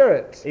Holy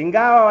Spirit.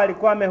 Ingawa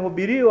walikuwa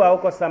wamehubiriwa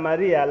huko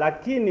Samaria,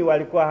 lakini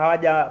walikuwa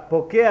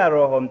hawajapokea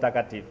Roho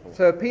Mtakatifu.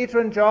 So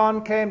Peter and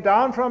John came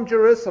down from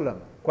Jerusalem.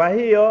 Kwa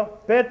hiyo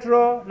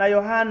Petro na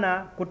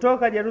Yohana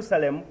kutoka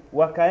Jerusalem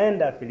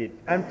wakaenda Filipi.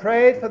 And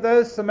prayed for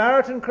those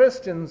Samaritan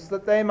Christians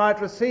that they might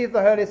receive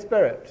the Holy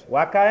Spirit.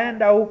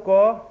 Wakaenda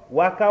huko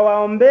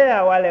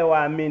wakawaombea wale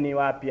waamini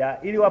wapya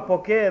ili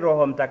wapokee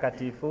Roho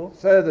Mtakatifu.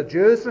 So the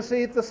Jews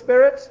received the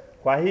Spirit.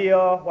 Kwa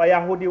hiyo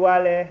Wayahudi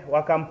wale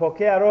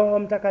wakampokea Roho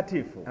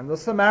Mtakatifu. And the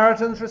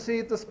Samaritans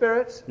received the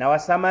Spirit. Na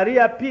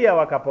Wasamaria pia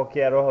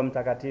wakapokea Roho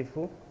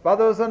Mtakatifu. But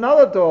there was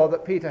another door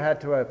that Peter had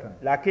to open.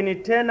 Lakini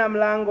tena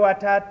mlango wa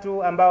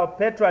tatu ambao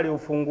Petro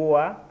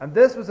aliufungua. And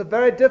this was a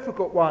very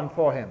difficult one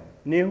for him.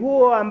 Ni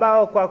huo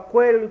ambao kwa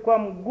kweli ulikuwa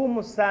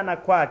mgumu sana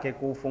kwake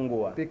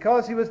kuufungua.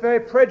 Because he was very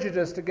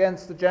prejudiced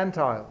against the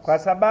Gentiles. Kwa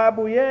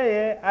sababu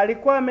yeye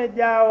alikuwa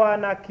amejawa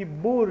na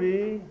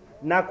kiburi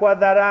na kwa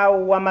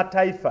dharau wa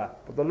mataifa.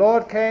 But the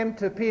Lord came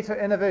to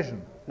Peter in a vision.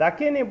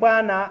 Lakini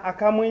Bwana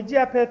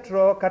akamwijia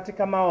Petro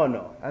katika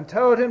maono. And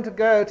told him to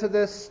go to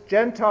this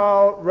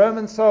Gentile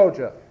Roman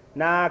soldier.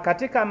 Na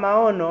katika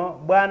maono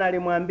Bwana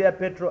alimwambia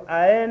Petro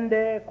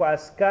aende kwa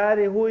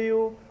askari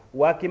huyu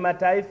wa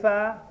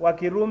kimataifa wa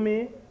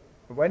Kirumi.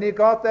 When he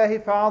got there he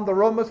found the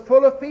room was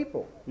full of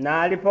people.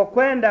 Na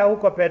alipokwenda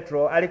huko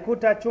Petro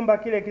alikuta chumba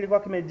kile kilikuwa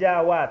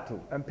kimejaa watu.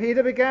 And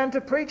Peter began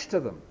to preach to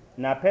them.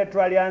 Na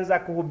Petro alianza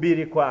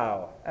kuhubiri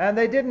kwao. And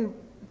they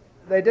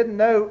didn't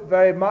know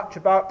very much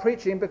about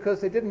preaching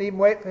because they didn't even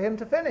wait for him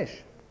to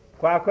finish.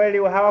 Kwa kweli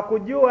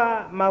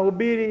hawakujua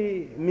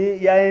mahubiri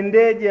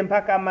yaendeje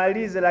mpaka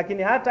amalize,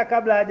 lakini hata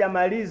kabla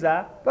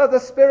hajamaliza, but the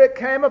Spirit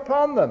came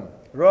upon them.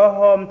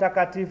 Roho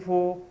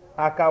Mtakatifu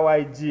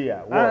akawaijia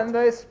wote. And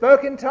they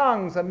spoke in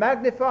tongues and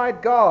magnified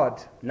God.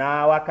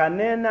 Na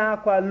wakanena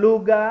kwa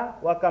lugha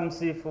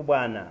wakamsifu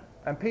Bwana.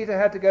 And Peter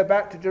had to go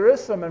back to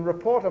Jerusalem and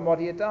report on what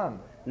he had done.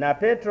 Na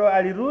Petro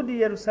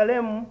alirudi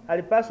Yerusalemu,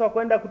 alipaswa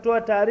kwenda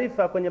kutoa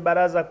taarifa kwenye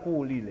baraza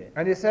kuu lile.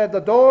 And he said,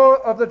 the door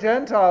of the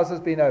Gentiles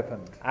has been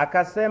opened.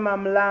 Akasema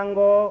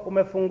mlango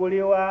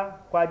umefunguliwa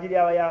kwa ajili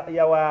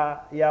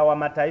ya wa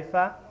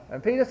mataifa.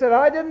 And Peter said,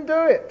 I didn't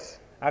do it.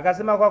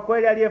 Akasema kwa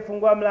kweli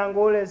aliyefungua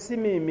mlango ule si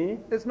mimi.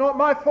 It's not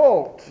my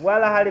fault.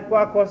 Wala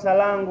halikuwa kosa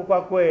langu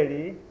kwa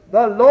kweli.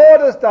 The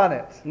Lord has done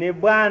it. Ni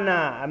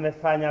Bwana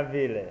amefanya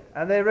vile.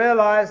 And they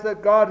realized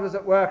that God was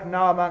at work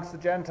now amongst the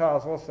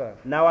Gentiles also.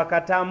 Na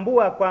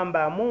wakatambua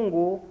kwamba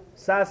Mungu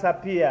sasa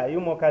pia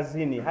yumo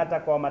kazini hata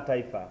kwa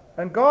mataifa.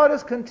 And God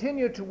has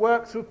continued to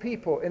work through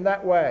people in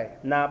that way.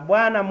 Na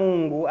Bwana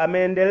Mungu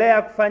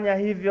ameendelea kufanya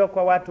hivyo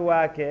kwa watu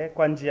wake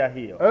kwa njia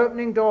hiyo.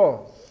 Opening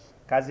doors.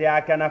 Kazi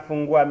yake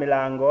anafungua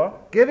milango.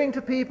 Giving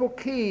to people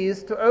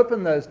keys to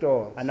open those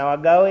doors.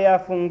 Anawagawia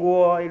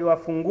funguo ili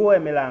wafungue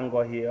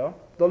milango hiyo.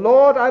 The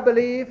Lord, I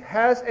believe,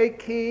 has a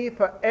key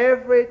for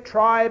every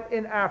tribe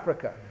in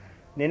Africa.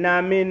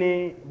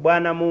 Ninaamini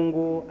Bwana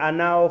Mungu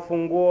anao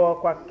funguo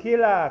kwa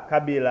kila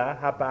kabila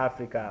hapa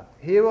Afrika.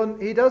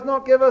 He does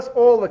not give us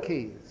all the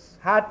keys.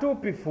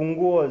 Hatupi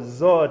funguo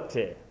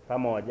zote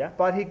pamoja.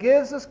 But he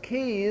gives us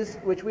keys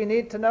which we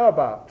need to know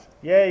about.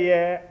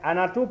 Yeye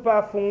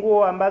anatupa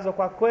funguo ambazo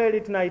kwa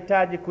kweli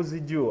tunahitaji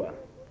kuzijua.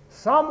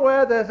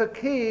 Somewhere there's a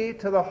key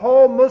to the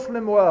whole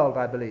Muslim world,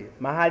 I believe.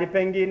 Mahali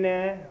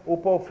pengine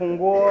upo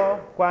ufunguo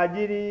kwa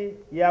ajili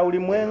ya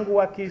ulimwengu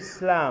wa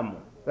Kiislamu,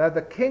 That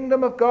the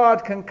kingdom of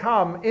God can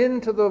come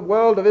into the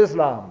world of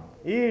Islam.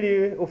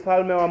 ili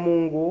ufalme wa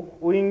Mungu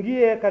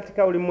uingie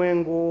katika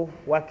ulimwengu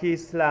wa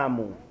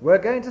Kiislamu.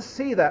 We're going to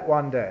see that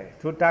one day.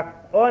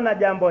 Tutaona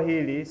jambo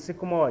hili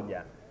siku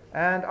moja.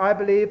 And I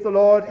believe the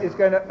Lord is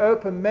going to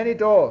open many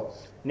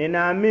doors.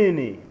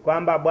 Ninaamini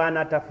kwamba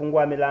Bwana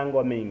atafungua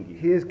milango mingi.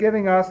 He is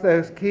giving us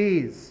those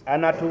keys.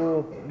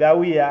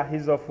 Anatugawia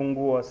hizo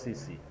funguo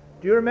sisi.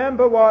 Do you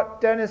remember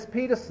what Dennis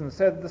Peterson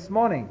said this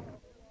morning?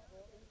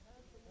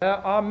 There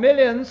are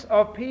millions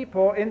of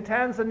people in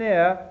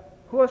Tanzania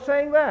who are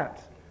saying that.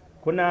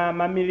 Kuna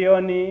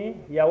mamilioni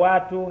ya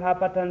watu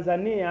hapa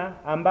Tanzania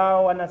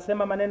ambao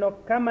wanasema maneno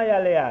kama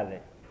yale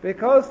yale.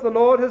 Because the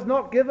Lord has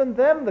not given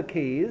them the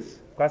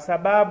keys. Kwa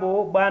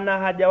sababu Bwana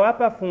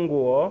hajawapa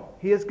funguo,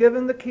 He has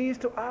given the keys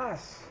to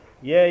us.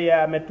 yeye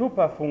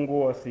ametupa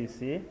funguo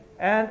sisi.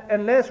 And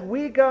unless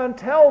we go and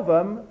tell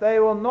them, they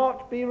will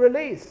not be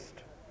released.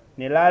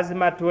 Ni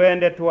lazima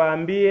tuende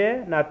tuwaambie,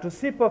 na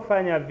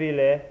tusipofanya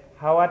vile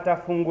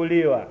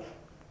hawatafunguliwa.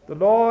 The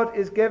Lord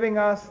is giving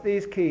us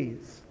these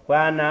keys.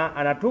 Bwana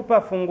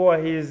anatupa funguo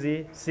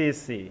hizi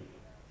sisi.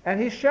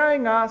 And He's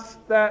showing us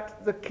that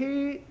the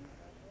key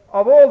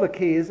of all the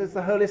keys is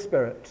the Holy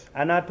Spirit.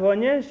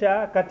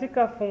 Anatuonyesha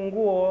katika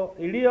funguo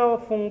iliyo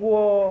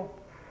funguo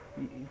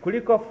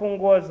kuliko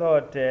funguo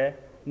zote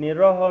ni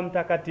Roho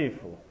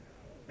Mtakatifu.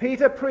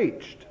 Peter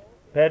preached.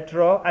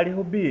 Petro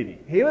alihubiri.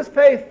 He was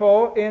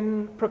faithful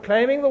in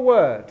proclaiming the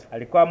word.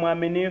 Alikuwa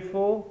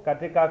mwaminifu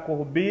katika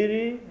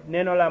kuhubiri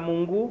neno la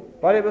Mungu.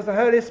 But it was the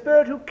Holy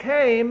Spirit who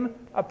came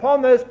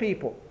upon those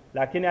people.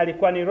 Lakini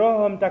alikuwa ni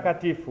Roho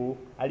Mtakatifu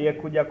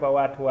aliyekuja kwa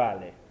watu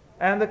wale.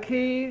 And the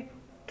key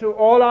to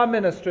all our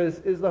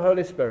ministries is the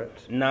Holy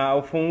Spirit. Na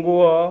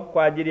ufunguo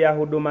kwa ajili ya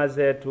huduma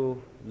zetu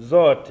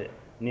zote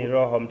ni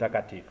Roho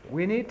Mtakatifu.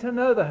 We need to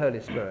know the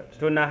Holy Spirit.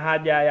 Tuna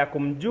haja ya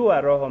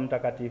kumjua Roho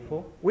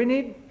Mtakatifu. We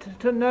need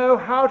to know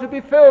how to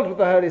be filled with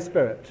the Holy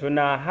Spirit.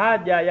 Tuna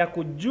haja ya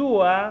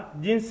kujua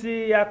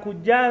jinsi ya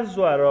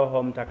kujazwa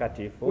Roho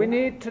Mtakatifu. We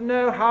need to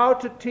know how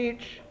to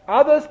teach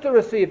others to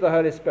receive the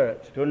Holy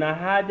Spirit. Tuna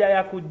haja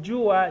ya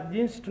kujua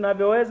jinsi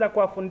tunavyoweza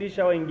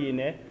kuwafundisha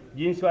wengine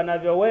jinsi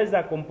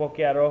wanavyoweza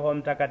kumpokea Roho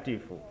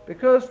Mtakatifu.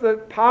 Because the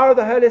power of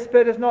the Holy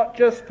Spirit is not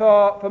just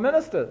for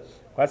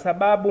ministers. Kwa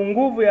sababu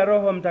nguvu ya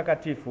Roho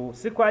Mtakatifu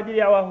si kwa ajili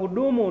ya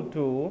wahudumu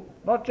tu,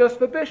 Not just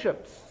for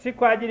bishops. si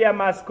kwa ajili ya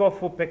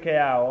maaskofu peke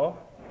yao,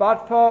 But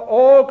for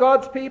all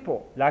God's people.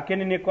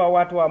 lakini ni kwa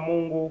watu wa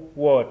Mungu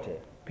wote.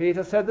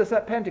 Peter said this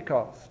at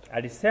Pentecost.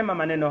 Alisema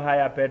maneno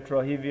haya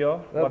Petro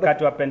hivyo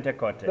wakati wa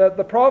Pentekoste.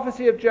 The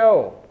prophecy of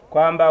Joel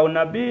Kwamba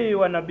unabii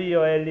wa nabii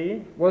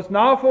Yoeli was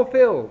now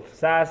fulfilled.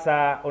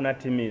 sasa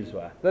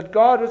unatimizwa. That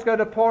God was going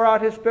to pour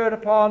out His Spirit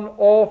upon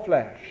all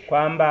flesh.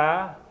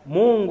 Kwamba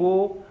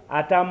Mungu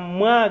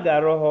atamwaga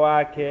Roho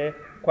wake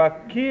kwa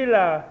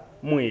kila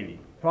mwili.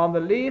 From the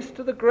least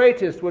to the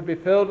greatest would be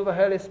filled with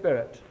the Holy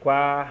Spirit.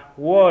 Kwa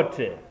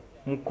wote,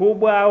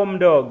 mkubwa au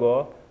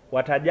mdogo,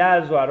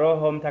 watajazwa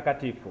Roho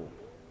Mtakatifu.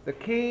 The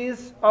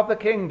keys of the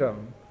kingdom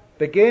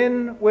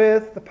begin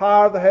with the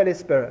power of the Holy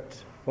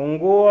Spirit.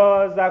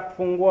 Funguo za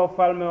kufungua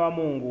ufalme wa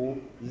Mungu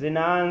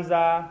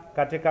zinaanza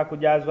katika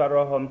kujazwa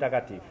Roho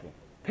Mtakatifu.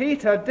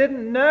 Peter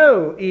didn't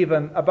know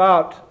even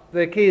about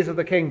the keys of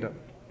the kingdom.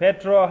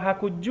 Petro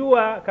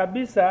hakujua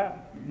kabisa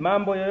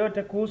mambo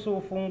yoyote kuhusu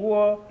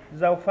ufunguo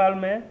za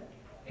ufalme.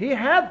 He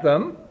had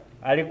them,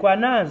 Alikuwa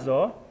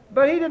nazo,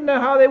 but he didn't know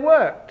how they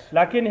worked.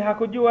 lakini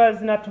hakujua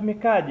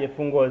zinatumikaje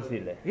funguo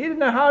zile. He didn't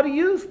know how to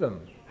use them.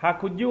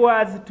 Hakujua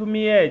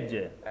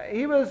azitumieje.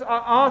 He was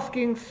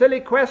asking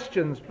silly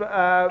questions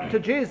to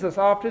Jesus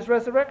after his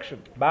resurrection.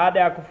 Baada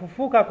ya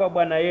kufufuka kwa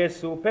Bwana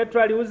Yesu,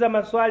 Petro aliuliza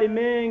maswali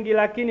mengi,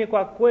 lakini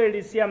kwa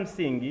kweli si ya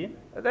msingi.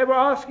 They were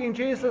asking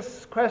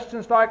Jesus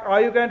questions like,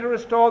 are you going to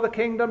restore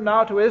the kingdom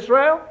now to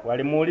Israel?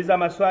 Walimuuliza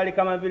maswali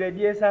kama vile,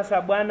 je,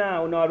 sasa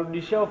Bwana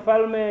unawarudishia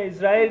ufalme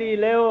Israeli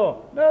leo?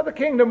 No, the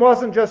kingdom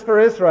wasn't just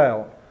for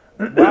Israel.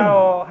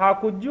 Wao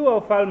hakujua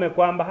ufalme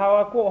kwamba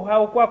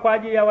haukuwa kwa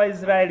ajili ya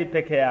Waisraeli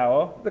peke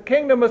yao. The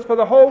kingdom was for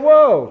the whole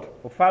world.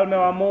 Ufalme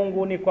wa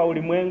Mungu ni kwa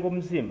ulimwengu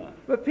mzima.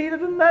 But Peter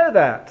didn't know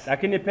that.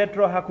 Lakini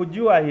Petro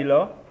hakujua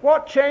hilo.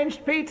 What changed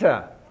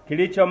Peter?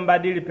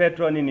 Kilichombadili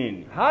Petro ni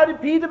nini? How did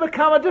Peter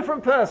become a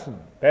different person?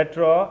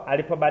 Petro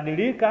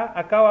alipobadilika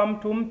akawa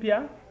mtu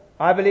mpya.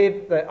 I believe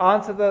the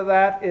answer to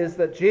that is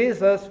that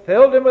Jesus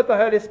filled him with the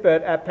Holy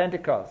Spirit at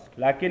Pentecost.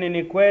 Lakini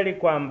ni kweli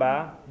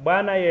kwamba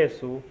Bwana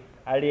Yesu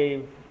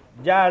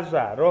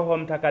jaza Roho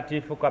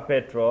Mtakatifu kwa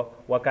Petro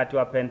wakati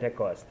wa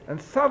Pentekoste. And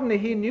suddenly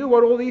he knew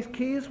what all these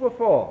keys were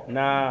for.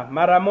 Na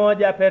mara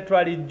moja Petro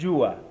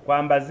alijua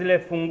kwamba zile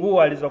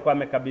funguo alizokuwa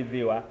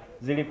amekabidhiwa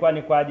zilikuwa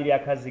ni kwa ajili ya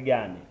kazi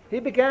gani.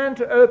 He began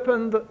to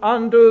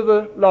undo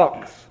the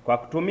locks. Kwa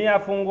kutumia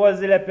funguo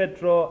zile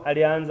Petro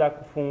alianza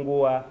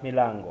kufungua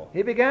milango.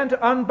 He began to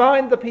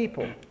unbind the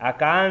people.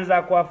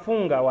 Akaanza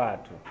kuwafunga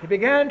watu. He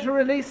began to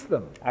release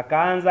them.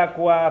 Akaanza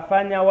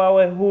kuwafanya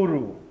wawe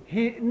huru.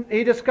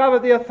 He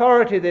discovered the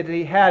authority that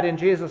he had in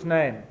Jesus'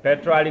 name.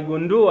 Petro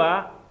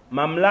aligundua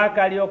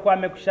mamlaka aliyokuwa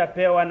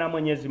amekushapewa na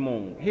Mwenyezi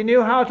Mungu. He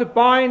knew how to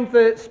bind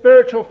the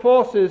spiritual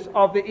forces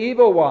of the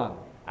evil one.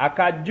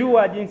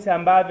 Akajua jinsi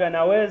ambavyo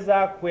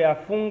anaweza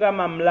kuyafunga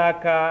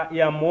mamlaka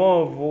ya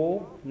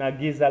mwovu na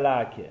giza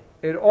lake.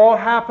 It all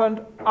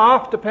happened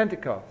after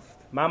Pentecost.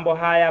 Mambo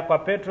haya kwa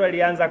Petro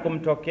ilianza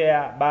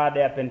kumtokea baada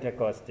ya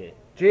Pentekoste.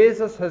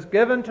 Jesus has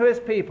given to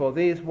his people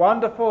these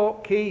wonderful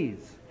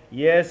keys.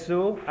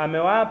 Yesu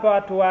amewapa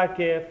watu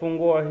wake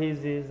funguo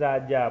hizi za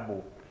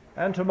ajabu.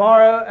 And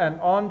tomorrow and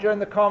on during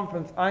the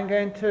conference, I'm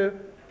going to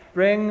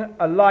bring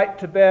a light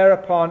to bear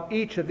upon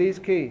each of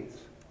these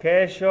keys.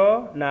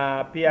 Kesho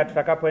na pia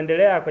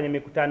tutakapoendelea kwenye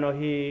mikutano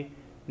hii,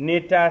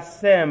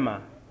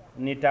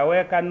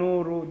 nitaweka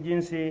nuru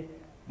jinsi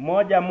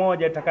moja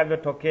moja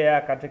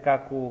itakavyotokea katika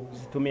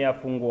kuzitumia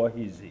funguo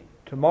hizi.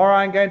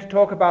 Tomorrow I'm going to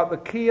talk about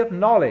the key of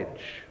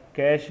knowledge.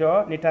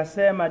 Kesho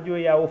nitasema juu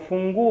ya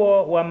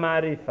ufunguo wa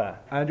maarifa.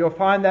 And you'll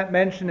find that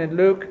mentioned in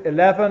Luke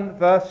 11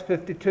 verse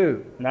 52.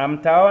 Na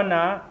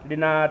mtaona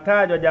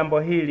linatajwa jambo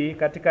hili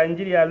katika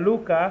Injili ya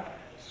Luka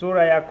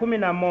sura ya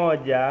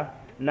 11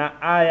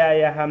 na aya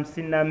ya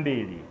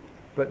 52.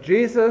 But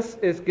Jesus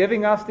is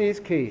giving us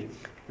these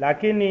keys.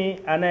 Lakini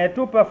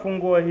anayetupa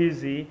funguo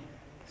hizi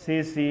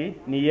sisi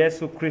ni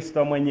Yesu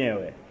Kristo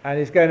mwenyewe. And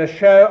he's going to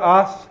show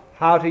us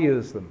how to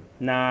use them.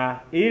 Na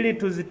ili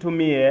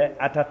tuzitumie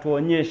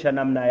atatuonyesha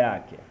namna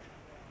yake.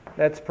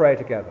 Let's pray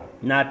together.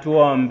 Na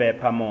tuombe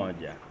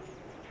pamoja.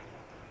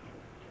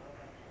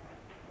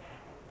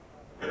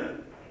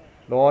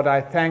 Lord,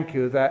 I thank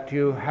you that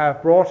you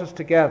have brought us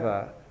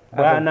together.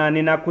 Bwana,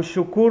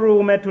 ninakushukuru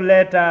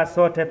umetuleta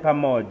sote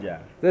pamoja.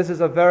 This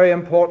is a very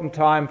important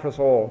time for us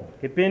all.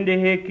 Kipindi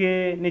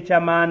hiki ni cha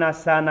maana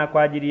sana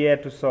kwa ajili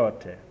yetu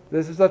sote.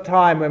 This is a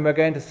time when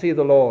we're going to see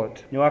the Lord.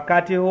 Ni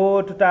wakati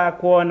huu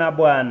tutakuona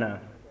Bwana.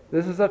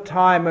 This is a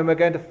time when we're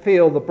going to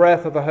feel the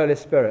breath of the Holy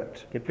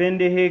Spirit.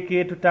 Kipindi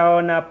hiki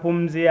tutaona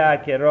pumzi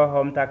yake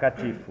Roho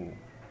Mtakatifu.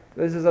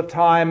 This is a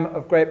time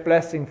of great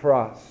blessing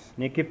for us.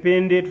 Ni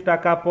kipindi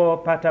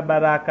tutakapopata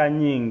baraka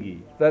nyingi.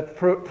 That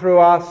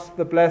through us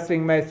the blessing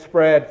may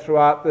spread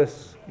throughout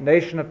this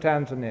nation of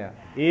Tanzania.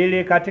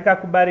 Ili katika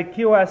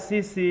kubarikiwa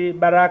sisi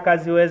baraka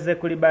ziweze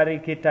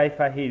kulibariki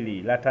taifa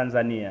hili la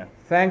Tanzania.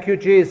 Thank you,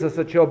 Jesus,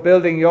 that you're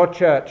building your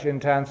church in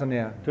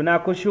Tanzania.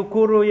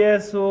 Tunakushukuru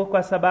Yesu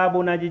kwa sababu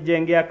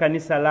unajijengea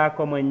kanisa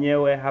lako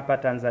mwenyewe hapa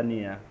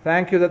Tanzania.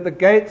 Thank you that the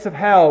gates of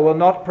hell will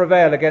not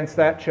prevail against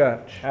that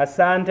church.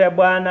 Asante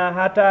Bwana,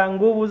 hata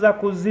nguvu za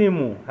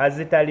kuzimu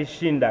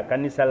hazitalishinda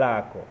kanisa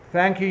lako.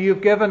 Thank you,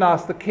 you've given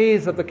us the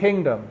keys of the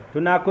kingdom.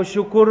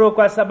 Tunakushukuru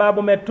kwa sababu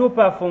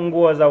umetupa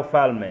funguo za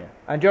ufalme.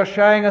 And you're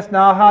showing us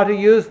now how to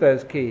use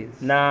those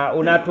keys. Na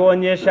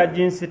unatuonyesha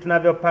jinsi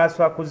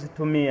tunavyopaswa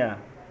kuzitumia.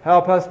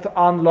 Help us to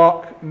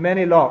unlock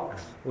many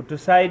locks.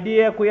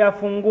 Utusaidie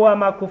kuyafungua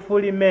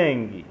makufuli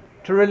mengi.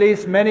 To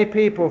release many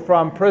people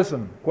from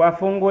prison.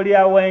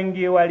 Kuwafungulia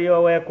wengi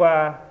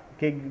waliowekwa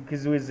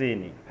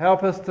kizuizini.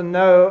 Help us to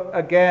know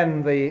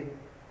again the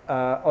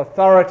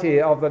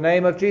authority of the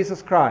name of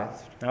Jesus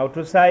Christ. Na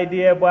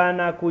utusaidie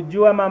Bwana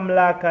kujua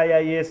mamlaka ya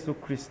Yesu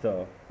Kristo.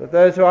 That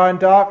those who are in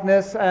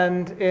darkness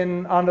and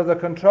under the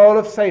control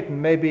of Satan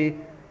may be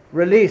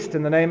released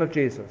in the name of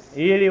Jesus.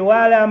 Ili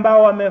wale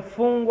ambao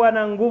wamefungwa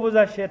na nguvu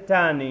za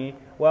shetani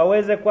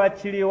waweze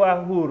kuachiliwa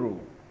huru.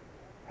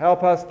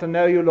 Help us to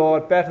know you,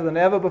 Lord, better than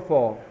ever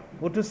before.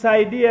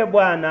 Utusaidie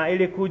Bwana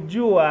ili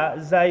kujua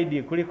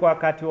zaidi kuliko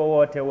wakati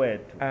wowote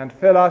wetu. And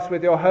fill us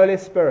with your Holy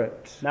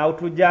Spirit. Na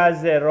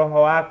utujaze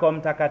Roho wako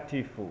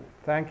Mtakatifu.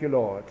 Thank you,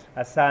 Lord.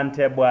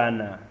 Asante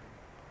Bwana.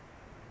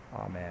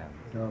 Amen.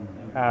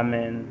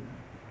 Amen.